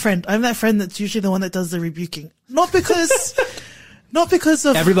that friend. I'm that friend that's usually the one that does the rebuking. Not because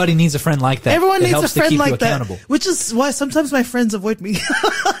of... Everybody needs a friend like that. Everyone It needs a helps to friend keep you like that, accountable. which is why sometimes my friends avoid me.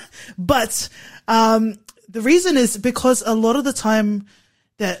 But the reason is because a lot of the time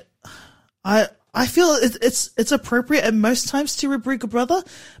that I feel it's appropriate at most times to rebuke a brother,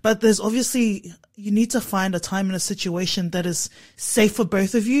 but there's obviously, you need to find a time and a situation that is safe for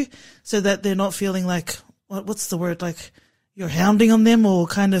both of you, so that they're not feeling like, what's the word, like you're hounding on them, or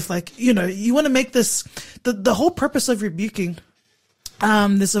kind of like, you want to make this, the whole purpose of rebuking.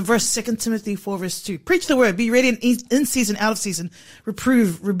 There's a verse, 2 Timothy 4 verse 2. Preach the word, be ready in season, out of season,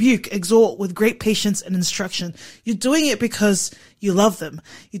 reprove, rebuke, exhort with great patience and instruction. You're doing it because you love them.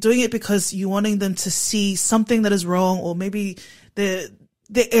 You're doing it because you're wanting them to see something that is wrong, or maybe they're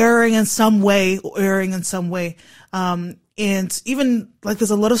erring in some way, and even like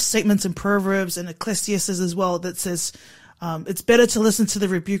there's a lot of statements in Proverbs and Ecclesiastes as well that says, it's better to listen to the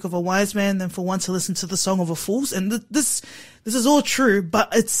rebuke of a wise man than for one to listen to the song of a fool. And this is all true,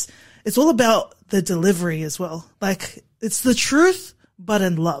 but it's all about the delivery as well. Like, it's the truth, but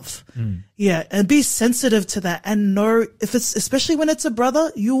in love. Yeah. And be sensitive to that, and know if it's, especially when it's a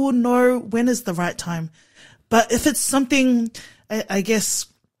brother, you will know when is the right time. But if it's something, I guess,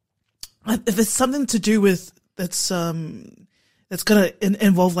 if it's something to do with that's going to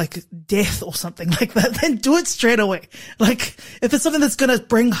involve like death or something like that, then do it straight away. Like, if it's something that's going to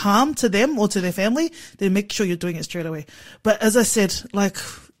bring harm to them or to their family, then make sure you're doing it straight away. But as I said, like,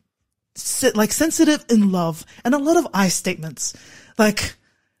 sensitive in love, and a lot of I statements. Like,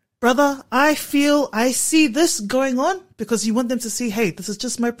 brother, I see this going on, because you want them to see, hey, this is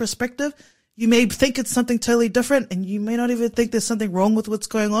just my perspective. You may think it's something totally different, and you may not even think there's something wrong with what's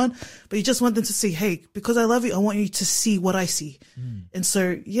going on, but you just want them to see, hey, because I love you, I want you to see what I see. And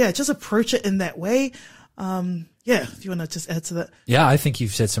so, yeah, just approach it in that way. If you want to just add to that. Yeah, I think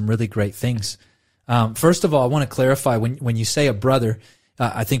you've said some really great things. First of all, I want to clarify, when you say a brother,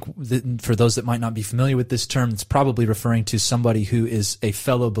 I think for those that might not be familiar with this term, it's probably referring to somebody who is a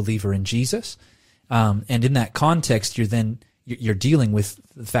fellow believer in Jesus. And in that context, you're dealing with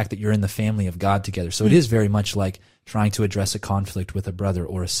the fact that you're in the family of God together. So it is very much like trying to address a conflict with a brother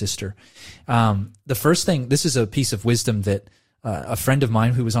or a sister. The first thing, this is a piece of wisdom that a friend of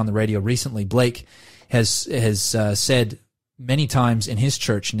mine who was on the radio recently, Blake, has said many times in his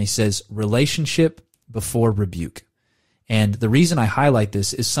church, and he says, relationship before rebuke. And the reason I highlight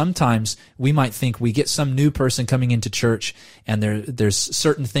this is sometimes we might think we get some new person coming into church, and there's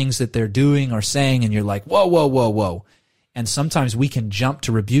certain things that they're doing or saying, and you're like, whoa, whoa, whoa, whoa. And sometimes we can jump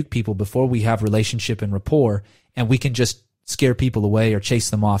to rebuke people before we have relationship and rapport, and we can just scare people away or chase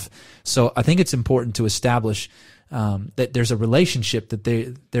them off. So I think it's important to establish that there's a relationship, that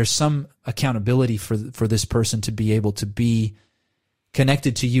there's some accountability for this person to be able to be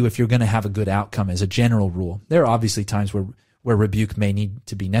connected to you if you're going to have a good outcome as a general rule. There are obviously times where rebuke may need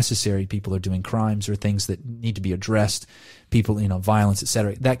to be necessary. People are doing crimes or things that need to be addressed. People, violence,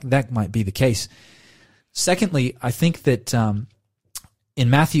 etc. That might be the case. Secondly, I think that in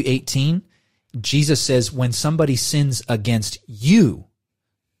Matthew 18, Jesus says when somebody sins against you.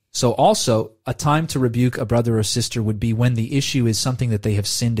 So also, a time to rebuke a brother or sister would be when the issue is something that they have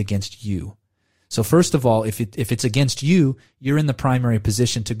sinned against you. So first of all, if it's against you, you're in the primary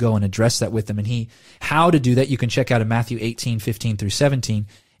position to go and address that with them. And how to do that, you can check out in Matthew 18, 15 through 17.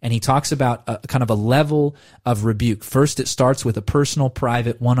 And he talks about a kind of a level of rebuke. First, it starts with a personal,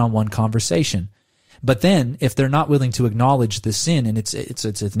 private, one-on-one conversation. But then, if they're not willing to acknowledge the sin and it's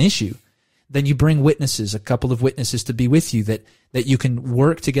an issue, then you bring witnesses, a couple of witnesses to be with you that you can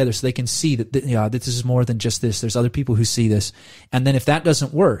work together so they can see that this is more than just this. There's other people who see this. And then if that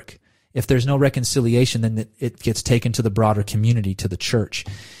doesn't work, if there's no reconciliation, then it gets taken to the broader community, to the church.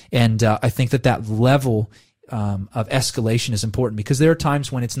 And I think that level of escalation is important, because there are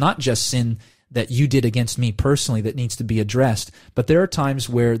times when it's not just sin that you did against me personally that needs to be addressed, but there are times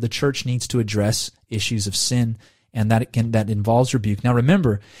where the church needs to address issues of sin, and that involves rebuke. Now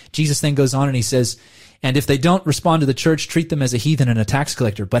remember, Jesus then goes on and he says, and if they don't respond to the church, treat them as a heathen and a tax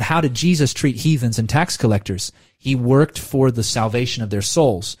collector. But how did Jesus treat heathens and tax collectors? He worked for the salvation of their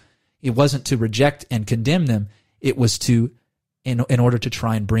souls. It wasn't to reject and condemn them. It was in order to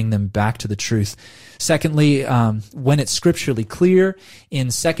try and bring them back to the truth. Secondly, when it's scripturally clear, in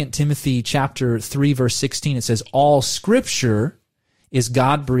 2 Timothy chapter 3, verse 16, it says, all scripture is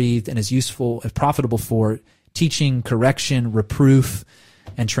God-breathed and is useful and profitable for teaching, correction, reproof,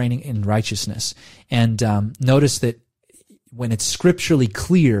 and training in righteousness. And notice that when it's scripturally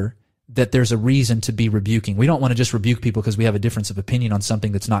clear, that there's a reason to be rebuking. We don't want to just rebuke people because we have a difference of opinion on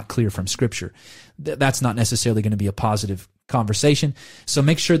something that's not clear from Scripture. That's not necessarily going to be a positive conversation. So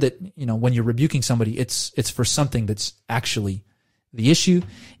make sure that, when you're rebuking somebody, it's for something that's actually the issue.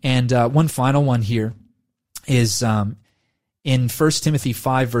 And one final one here is in 1 Timothy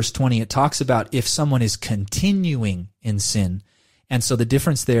 5, verse 20, it talks about if someone is continuing in sin. And so the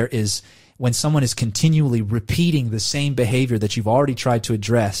difference there is when someone is continually repeating the same behavior that you've already tried to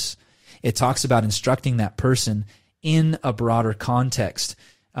address, it talks about instructing that person in a broader context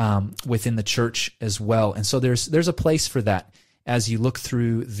within the church as well. And so there's a place for that as you look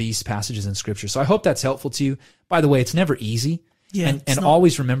through these passages in Scripture. So I hope that's helpful to you. By the way, it's never easy. Yeah, and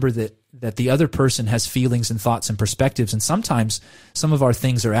always remember that the other person has feelings and thoughts and perspectives, and sometimes some of our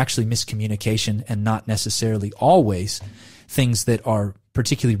things are actually miscommunication and not necessarily always things that are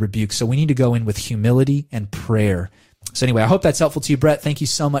particularly rebuked. So we need to go in with humility and prayer. So anyway, I hope that's helpful to you, Brett. Thank you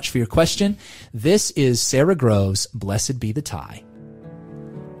so much for your question. This is Sarah Groves, Blessed Be the Tie.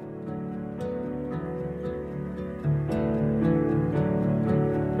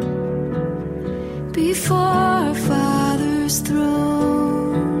 Before our Father's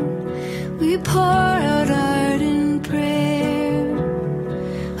throne, we pour out ardent prayer.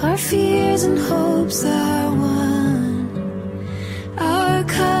 Our fears and hopes are one, our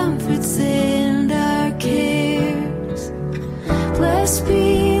comforts and our cares. Blessed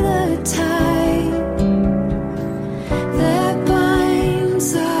be the tie that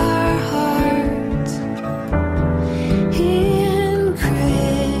binds our hearts in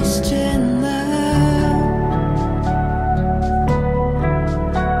Christian love.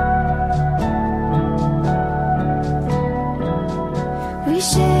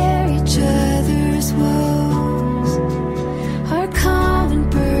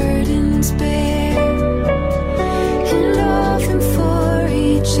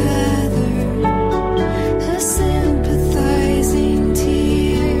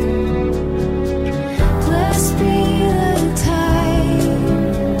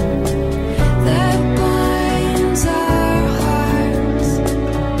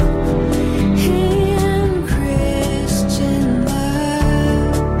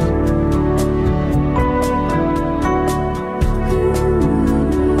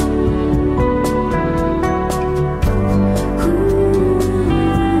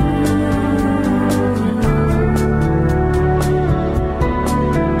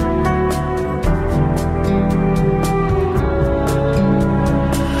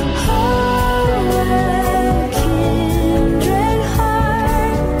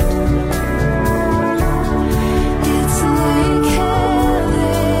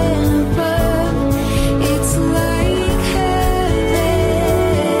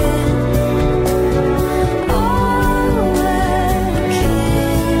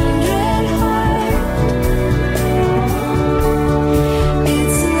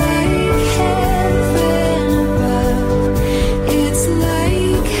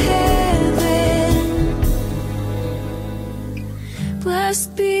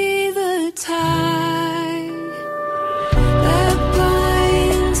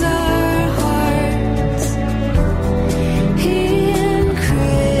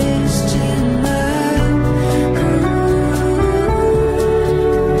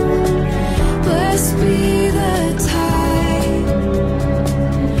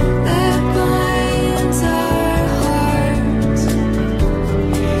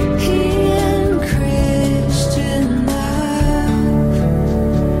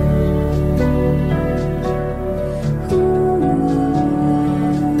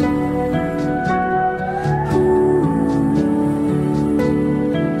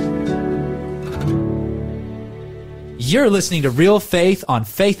 You're listening to Real Faith on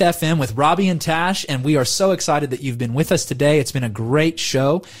Faith FM with Robbie and Tash, and we are so excited that you've been with us today. It's been a great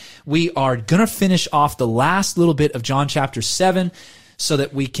show. We are going to finish off the last little bit of John chapter 7 so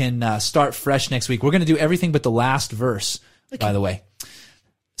that we can start fresh next week. We're going to do everything but the last verse, by the way.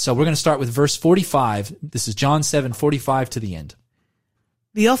 So we're going to start with verse 45. This is John 7:45 to the end.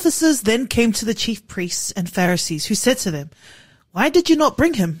 The officers then came to the chief priests and Pharisees, who said to them, "Why did you not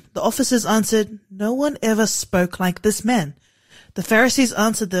bring him?" The officers answered, "No one ever spoke like this man." The Pharisees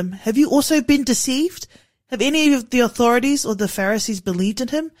answered them, "Have you also been deceived? Have any of the authorities or the Pharisees believed in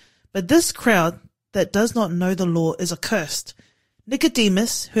him? But this crowd that does not know the law is accursed."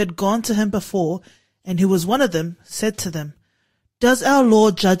 Nicodemus, who had gone to him before, and who was one of them, said to them, "Does our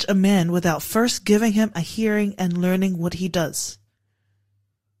law judge a man without first giving him a hearing and learning what he does?"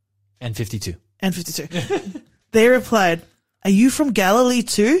 And 52. And 52. They replied, "Are you from Galilee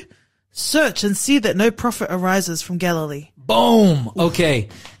too? Search and see that no prophet arises from Galilee." Boom. Okay.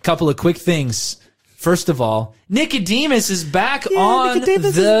 Couple of quick things. First of all, Nicodemus is back on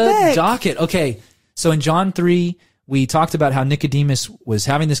Nicodemus the is back. docket. Okay. So in John 3, we talked about how Nicodemus was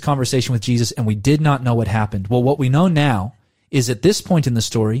having this conversation with Jesus and we did not know what happened. Well, what we know now is at this point in the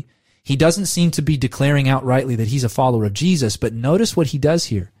story, he doesn't seem to be declaring outrightly that he's a follower of Jesus, but notice what he does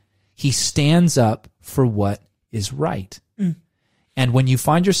here. He stands up for what is right. And when you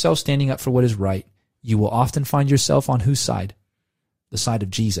find yourself standing up for what is right, you will often find yourself on whose side? The side of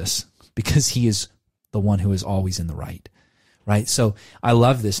Jesus, because he is the one who is always in the right. Right? So I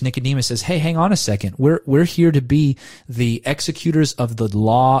love this. Nicodemus says, "Hey, hang on a second. We're here to be the executors of the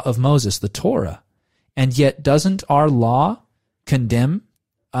law of Moses, the Torah. And yet doesn't our law condemn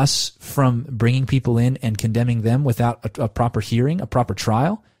us from bringing people in and condemning them without a proper hearing, a proper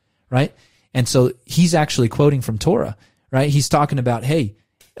trial?" Right? And so he's actually quoting from Torah, right? He's talking about, hey,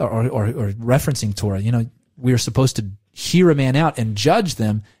 or referencing Torah, we're supposed to hear a man out and judge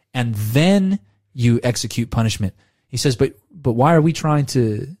them, and then you execute punishment. He says, but why are we trying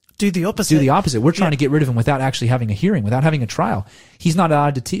to do the opposite? We're trying to get rid of him without actually having a hearing, without having a trial. He's not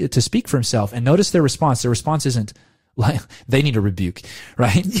allowed to speak for himself. And notice their response. Their response isn't like they need a rebuke,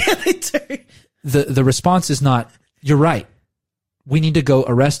 right? Yeah, they do. The response is not, "You're right. We need to go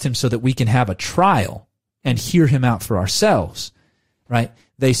arrest him so that we can have a trial and hear him out for ourselves," right?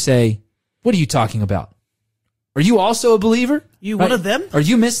 They say, "What are you talking about? Are you also a believer? You one of them? Are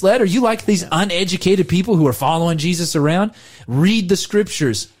you misled? Are you like these uneducated people who are following Jesus around? Read the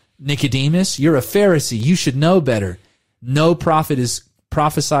scriptures, Nicodemus. You're a Pharisee. You should know better. No prophet is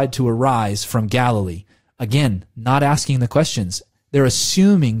prophesied to arise from Galilee." Again, not asking the questions. They're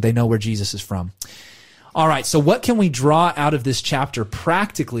assuming they know where Jesus is from. All right, so what can we draw out of this chapter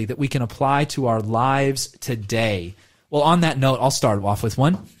practically that we can apply to our lives today? Well, on that note, I'll start off with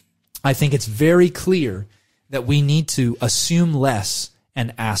one. I think it's very clear that we need to assume less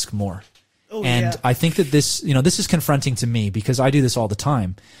and ask more. I think that this is confronting to me because I do this all the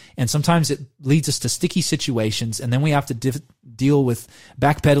time. And sometimes it leads us to sticky situations, and then we have to deal with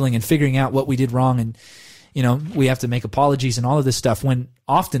backpedaling and figuring out what we did wrong, and we have to make apologies and all of this stuff, when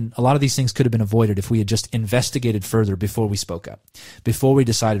often a lot of these things could have been avoided if we had just investigated further before we spoke up, before we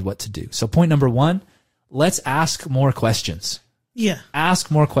decided what to do. So point number one, let's ask more questions. Yeah.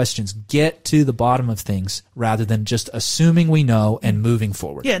 Ask more questions. Get to the bottom of things rather than just assuming we know and moving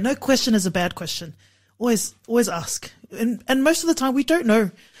forward. Yeah, no question is a bad question. Always ask. And most of the time we don't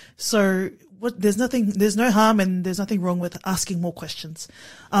know. So there's no harm and there's nothing wrong with asking more questions.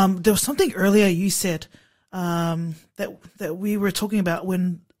 There was something earlier you said that we were talking about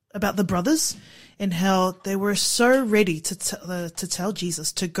about the brothers and how they were so ready to tell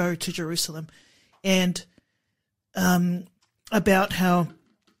Jesus to go to Jerusalem, and about how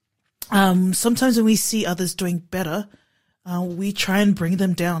sometimes when we see others doing better, we try and bring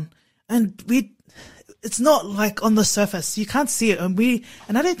them down, and it's not like on the surface. You can't see it,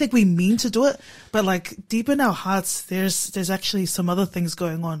 and I don't think we mean to do it, but like deep in our hearts, there's actually some other things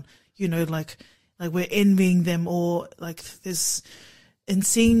going on. Like we're envying them, or like there's in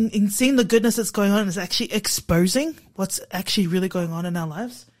seeing the goodness that's going on is actually exposing what's actually really going on in our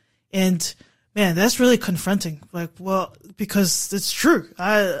lives. And man, that's really confronting. Because it's true.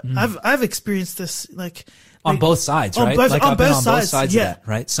 I've experienced this on both sides, right? On both sides of that,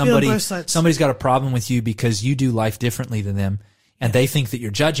 right? Somebody's got a problem with you because you do life differently than them, and they think that you're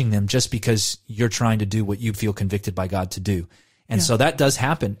judging them just because you're trying to do what you feel convicted by God to do. And so that does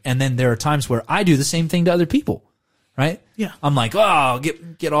happen. And then there are times where I do the same thing to other people, right? Yeah. I'm like,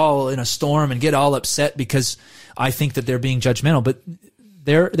 get all in a storm and get all upset because I think that they're being judgmental, but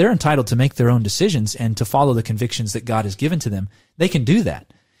they're entitled to make their own decisions and to follow the convictions that God has given to them. They can do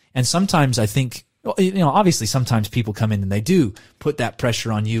that. And sometimes I think Well, obviously sometimes people come in and they do put that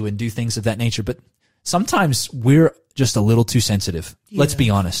pressure on you and do things of that nature, but sometimes we're just a little too sensitive. Let's be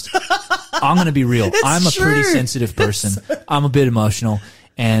honest. I'm going to be real. I'm a pretty sensitive person. I'm a bit emotional,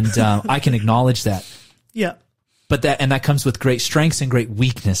 and I can acknowledge that. Yeah. But that comes with great strengths and great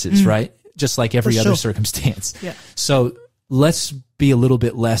weaknesses, right? Just like every other circumstance. Yeah. So let's be a little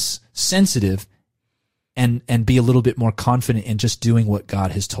bit less sensitive and be a little bit more confident in just doing what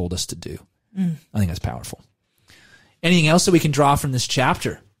God has told us to do. I think that's powerful. Anything else that we can draw from this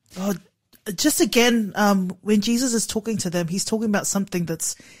chapter? Oh, just again, when Jesus is talking to them, he's talking about something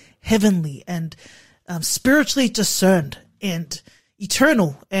that's heavenly and spiritually discerned and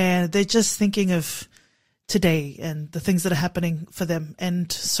eternal. And they're just thinking of today and the things that are happening for them.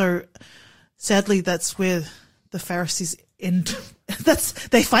 And so sadly, that's where the Pharisees end.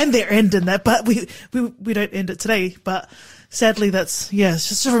 They find their end in that, but we don't end it today. But sadly, it's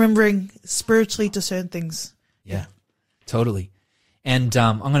just remembering spiritually discerned things. Yeah, totally. And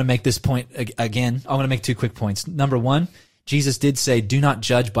I'm going to make this point again. I'm going to make 2 quick points. Number 1, Jesus did say, do not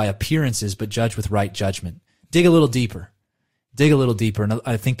judge by appearances, but judge with right judgment. Dig a little deeper. And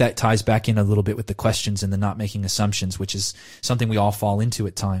I think that ties back in a little bit with the questions and the not making assumptions, which is something we all fall into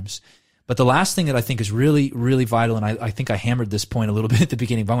at times. But the last thing that I think is really, really vital, and I think I hammered this point a little bit at the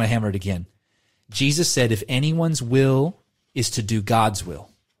beginning, but I'm going to hammer it again. Jesus said, if anyone's will is to do God's will,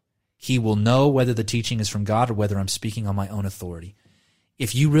 he will know whether the teaching is from God or whether I'm speaking on my own authority.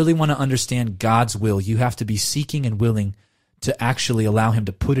 If you really want to understand God's will, you have to be seeking and willing to actually allow him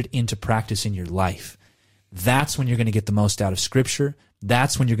to put it into practice in your life. That's when you're going to get the most out of Scripture.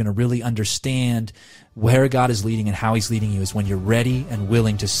 That's when you're going to really understand where God is leading and how he's leading you, is when you're ready and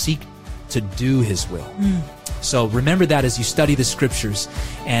willing to seek to do his will. So remember that as you study the Scriptures,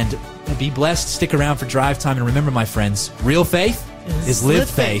 and be blessed. Stick around for Drive Time. And remember, my friends, real faith is lived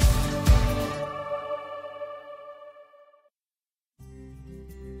faith.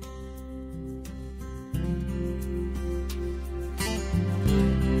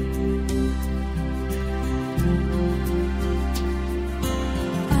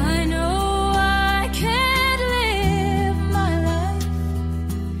 I know I can't live my life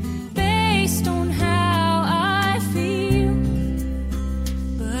based on how I feel,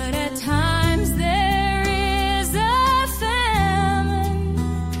 but at times there is a famine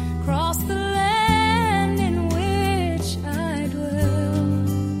across the land in which I dwell.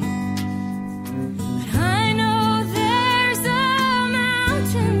 But I know there's a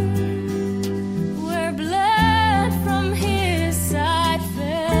mountain